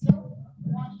 3 exhale.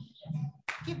 1 inhale.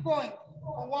 Keep going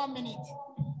for 1 minute.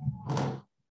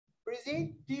 Breathe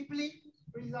in deeply.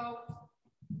 Breathe out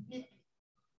deeply.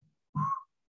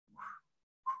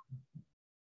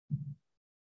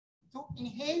 To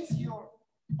enhance your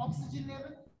oxygen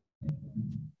level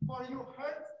for your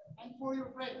heart and for your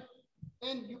brain,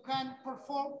 then you can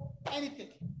perform anything.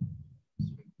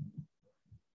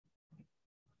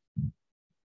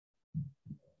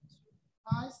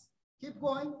 Nice. Keep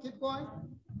going, keep going,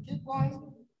 keep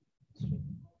going,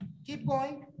 keep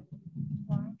going.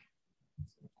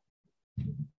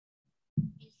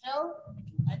 Inhale,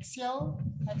 exhale,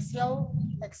 exhale,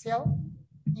 exhale.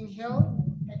 Inhale,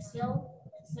 exhale,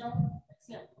 exhale,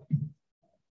 exhale.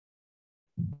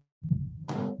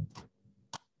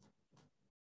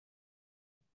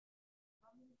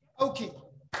 Okay.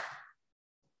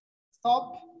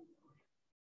 Stop.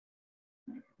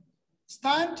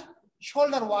 Stand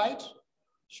shoulder wide,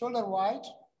 shoulder wide.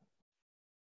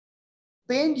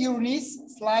 Bend your knees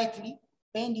slightly,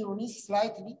 bend your knees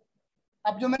slightly.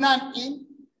 Abdominal in,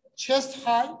 chest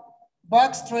high,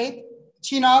 back straight,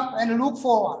 chin up, and look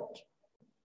forward.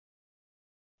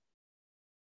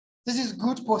 This is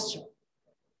good posture.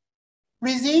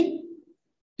 Breathe in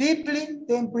deeply,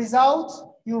 then breathe out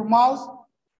your mouth.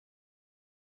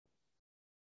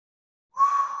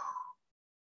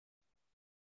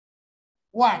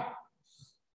 1.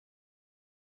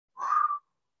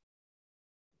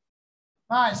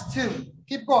 Nice. 2.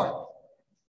 Keep going.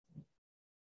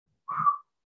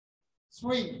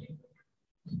 3.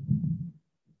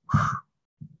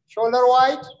 Shoulder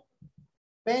wide.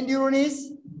 Bend your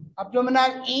knees.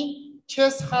 Abdominal in.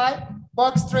 Chest high.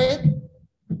 Back straight.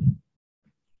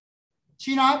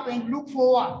 Chin up and look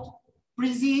forward.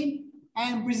 Breathe in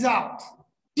and breathe out.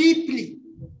 Deeply.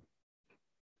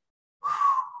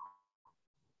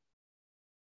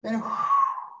 Then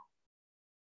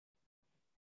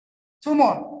 2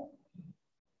 more.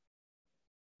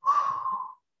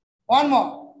 1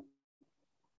 more.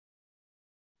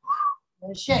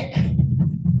 And shake.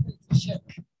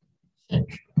 Shake.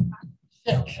 Shake.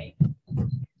 Shake.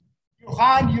 Your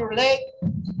hand, your leg.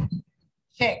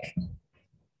 Shake.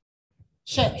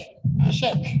 Shake.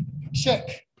 Shake.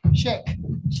 Shake. Shake.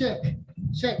 Shake.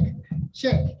 Shake.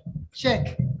 Shake.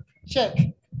 Shake.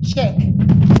 Shake. Shake.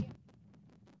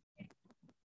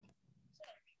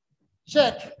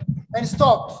 Shake and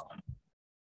stop.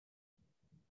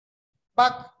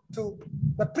 Back to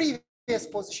the previous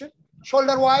position.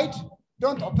 Shoulder wide.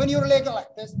 Don't open your leg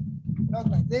like this. Not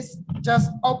like this.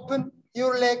 Just open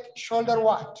your leg shoulder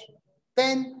wide.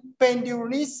 Then bend your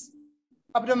knees.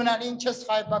 Abdominal in, chest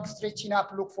high, back straight, chin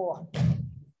up, look forward.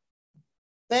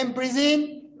 Then breathe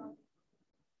in.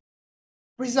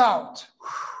 Breathe out.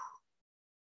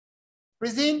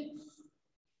 Breathe in.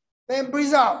 Then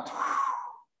breathe out.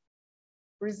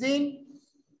 Breathe in,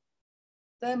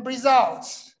 then breathe out.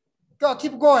 Go,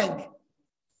 keep going.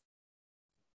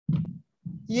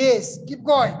 Yes, keep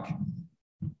going.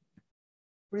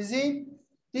 Breathe in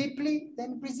deeply,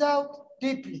 then breathe out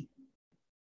deeply.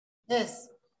 Yes.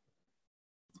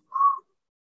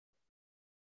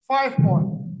 5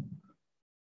 more.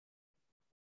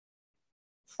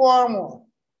 4 more.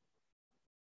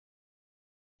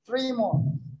 3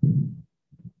 more.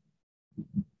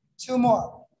 2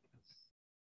 more.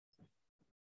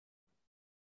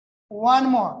 1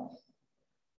 more.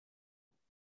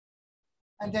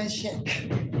 And then shake.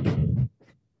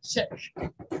 Shake.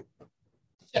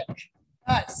 Shake.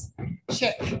 Nice.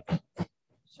 Shake.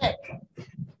 Shake.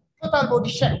 Total body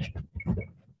shake.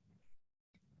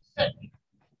 Shake.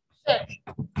 Shake.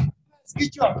 Nice.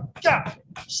 Good job. Yeah.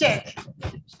 Shake.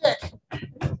 Shake.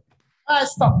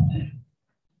 Nice. Stop.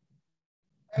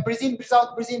 And breathe in, breathe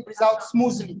out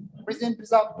smoothly. Breathe in,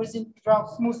 breathe out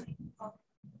smoothly.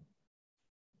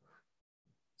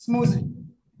 Smoothly.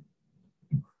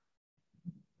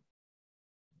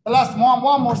 The last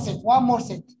one more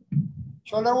set.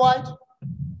 Shoulder wide.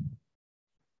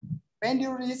 Bend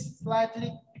your knees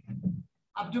slightly.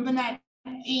 Abdominal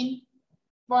in.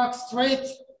 Back straight.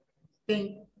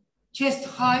 Then chest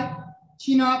high.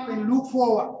 Chin up and look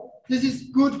forward. This is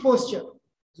good posture.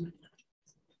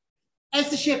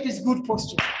 S shape is good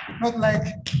posture. Not like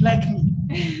me.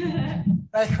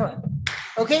 Like her.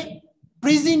 Okay?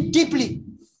 Breathe in deeply.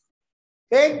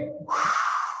 Then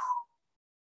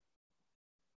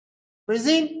breathe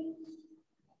in,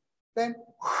 then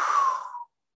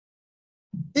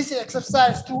this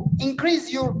exercise to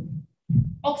increase your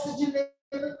oxygen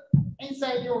level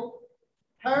inside your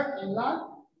heart and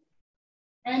lung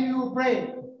and your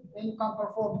brain, then you can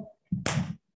perform.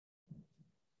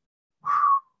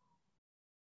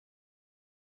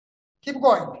 Keep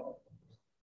going.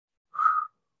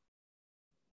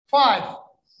 5,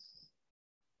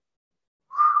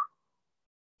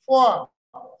 4,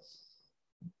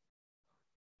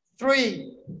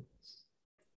 3,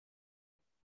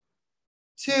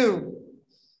 2,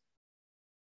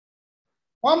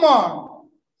 1 more.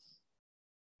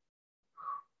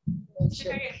 And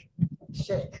shake,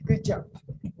 shake, good job.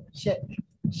 Shake,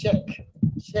 shake,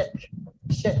 shake,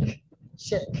 shake,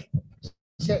 shake,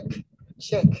 shake,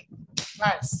 shake.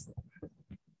 Nice.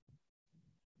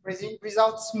 Breathe in, breathe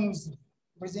out smoothly.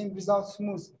 Breathe in, breathe out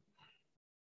smoothly.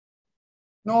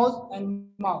 Nose and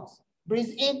mouth.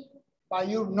 Breathe in by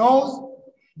your nose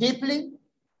deeply.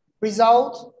 Breathe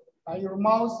out by your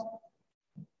mouth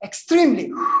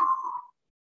extremely.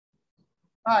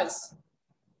 Nice.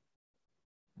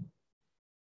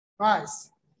 Nice.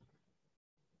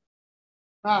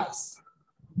 Nice.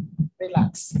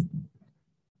 Relax.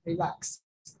 Relax.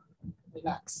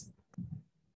 Relax.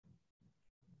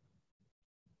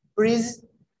 Breathe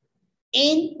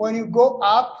in when you go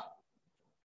up.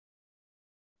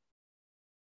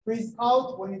 Breathe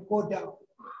out when you go down.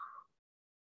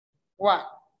 1.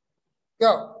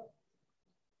 Go.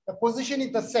 The position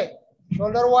is the same.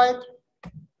 Shoulder wide,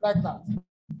 like that.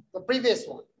 The previous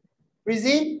one. Breathe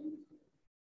in.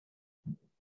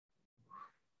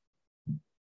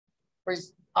 Breathe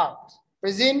out.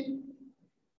 Breathe in.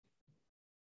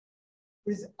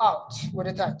 breathe out with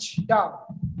a touch, down.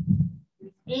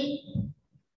 Breathe in.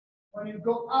 When you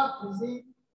go up, breathe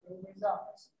in, breathe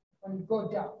out. When you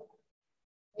go down.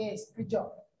 Yes, good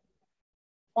job.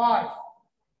 5,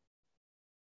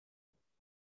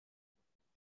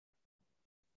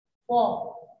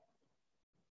 4,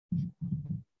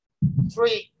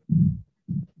 3,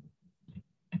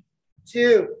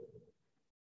 2,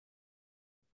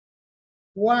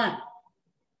 1.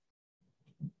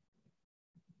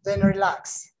 Then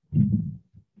relax.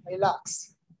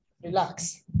 Relax.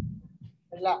 Relax.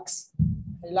 Relax.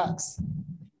 Relax.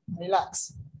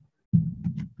 Relax.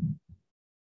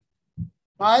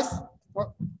 Nice.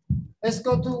 Let's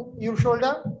go to your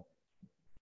shoulder.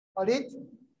 Hold it.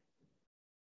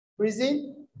 Breathe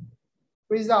in.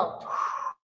 Breathe out.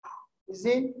 Breathe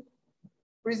in.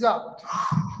 Breathe out.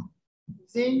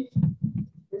 Breathe in.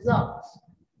 Breathe out.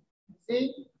 Breathe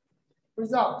in.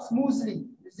 Breathe out. Smoothly.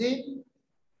 Breathe in.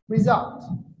 Breathe out.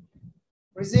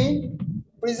 Breathe in.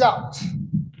 Breathe out.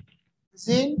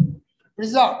 Breathe in.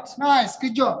 Breathe out. Nice.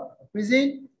 Good job. Breathe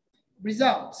in. Breathe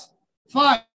out.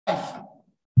 5.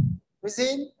 Breathe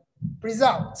in. Breathe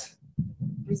out.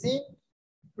 Breathe in.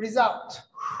 Breathe out.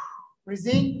 Breathe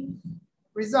in.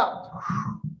 Breathe out.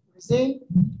 Breathe in.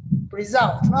 Breathe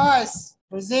out. Nice.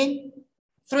 Breathe in.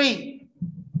 3,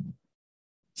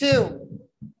 2,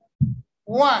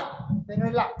 1. Then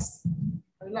relax.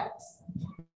 Relax.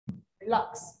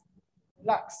 Relax.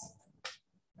 Relax.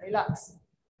 Relax.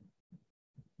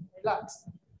 Relax.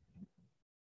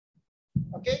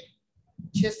 Okay?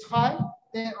 Chest high.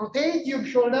 Then rotate your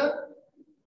shoulder.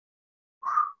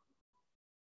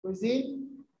 Breathe in.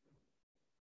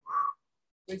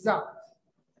 Breathe out.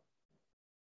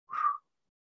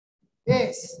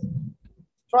 Yes.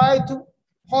 Try to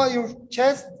hold your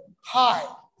chest high.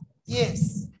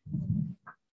 Yes.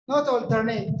 Not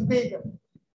alternate, together.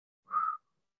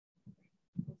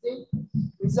 Breathe in.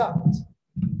 Breathe out.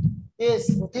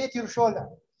 Yes. Rotate your shoulder.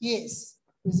 Yes.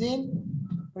 Breathe in.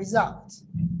 Breathe out.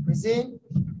 Breathe in.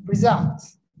 Breathe out.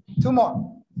 2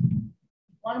 more.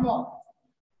 1 more.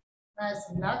 Nice.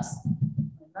 Relax.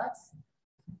 Relax.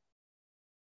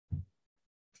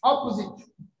 Opposite.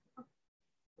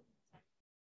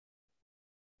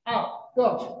 Out.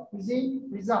 Go. Breathe in.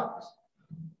 Breathe out.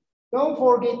 Don't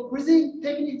forget, breathing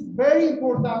technique is very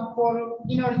important for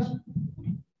energy.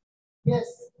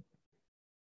 Yes.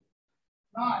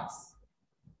 Nice.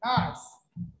 Nice.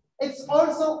 It's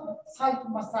also side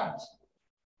massage.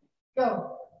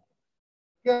 Go.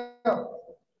 Go.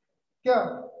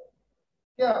 Go.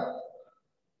 Go.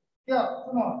 Go.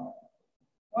 Come on.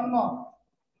 1 more.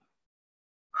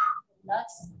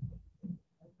 Relax.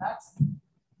 Relax.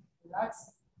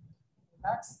 Relax.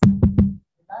 Relax.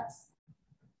 Relax.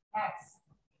 Relax.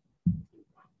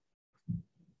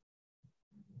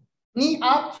 Knee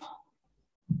up.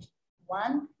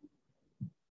 1,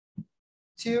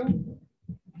 2,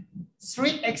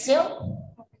 3.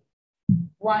 Exhale.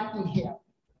 1. Inhale.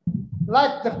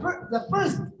 Like the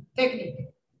first technique.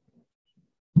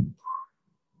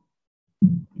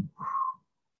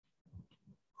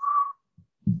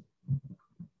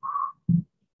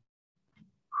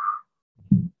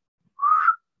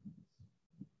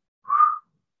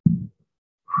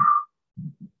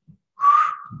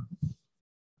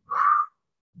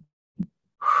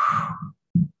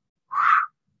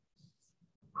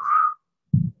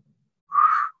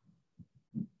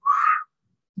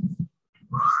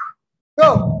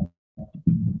 Go.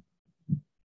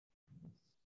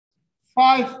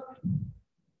 5.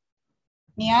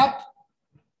 Knee up.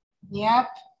 Knee up.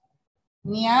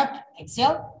 Knee up.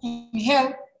 Exhale.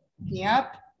 Inhale. Knee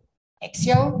up.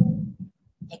 Exhale.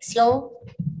 Exhale.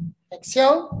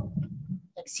 Exhale.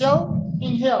 Exhale.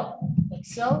 Inhale.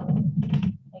 Exhale.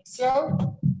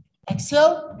 Exhale.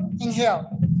 Exhale.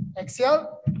 Inhale.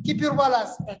 Exhale. Keep your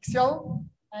balance. Exhale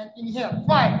and inhale.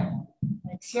 5.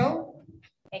 Exhale.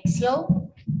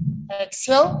 Exhale.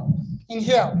 Exhale.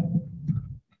 Inhale.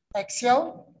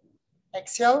 Exhale.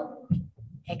 Exhale.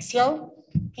 Exhale.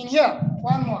 Inhale.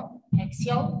 1 more.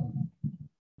 Exhale.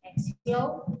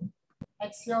 Exhale.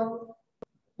 Exhale.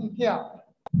 Inhale.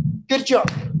 Good job.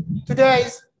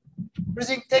 Today's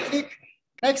breathing technique.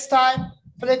 Next time,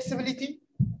 flexibility.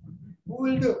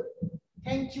 We will do.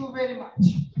 Thank you very much.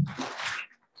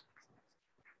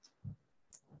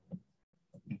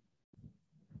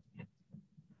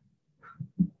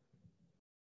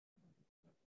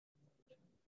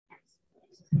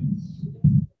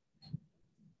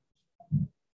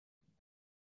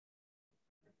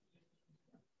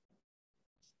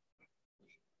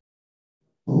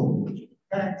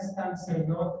 Thanks a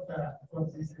lot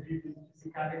for this really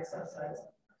physical exercise.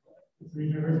 It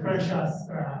will refresh us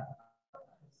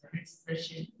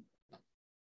expression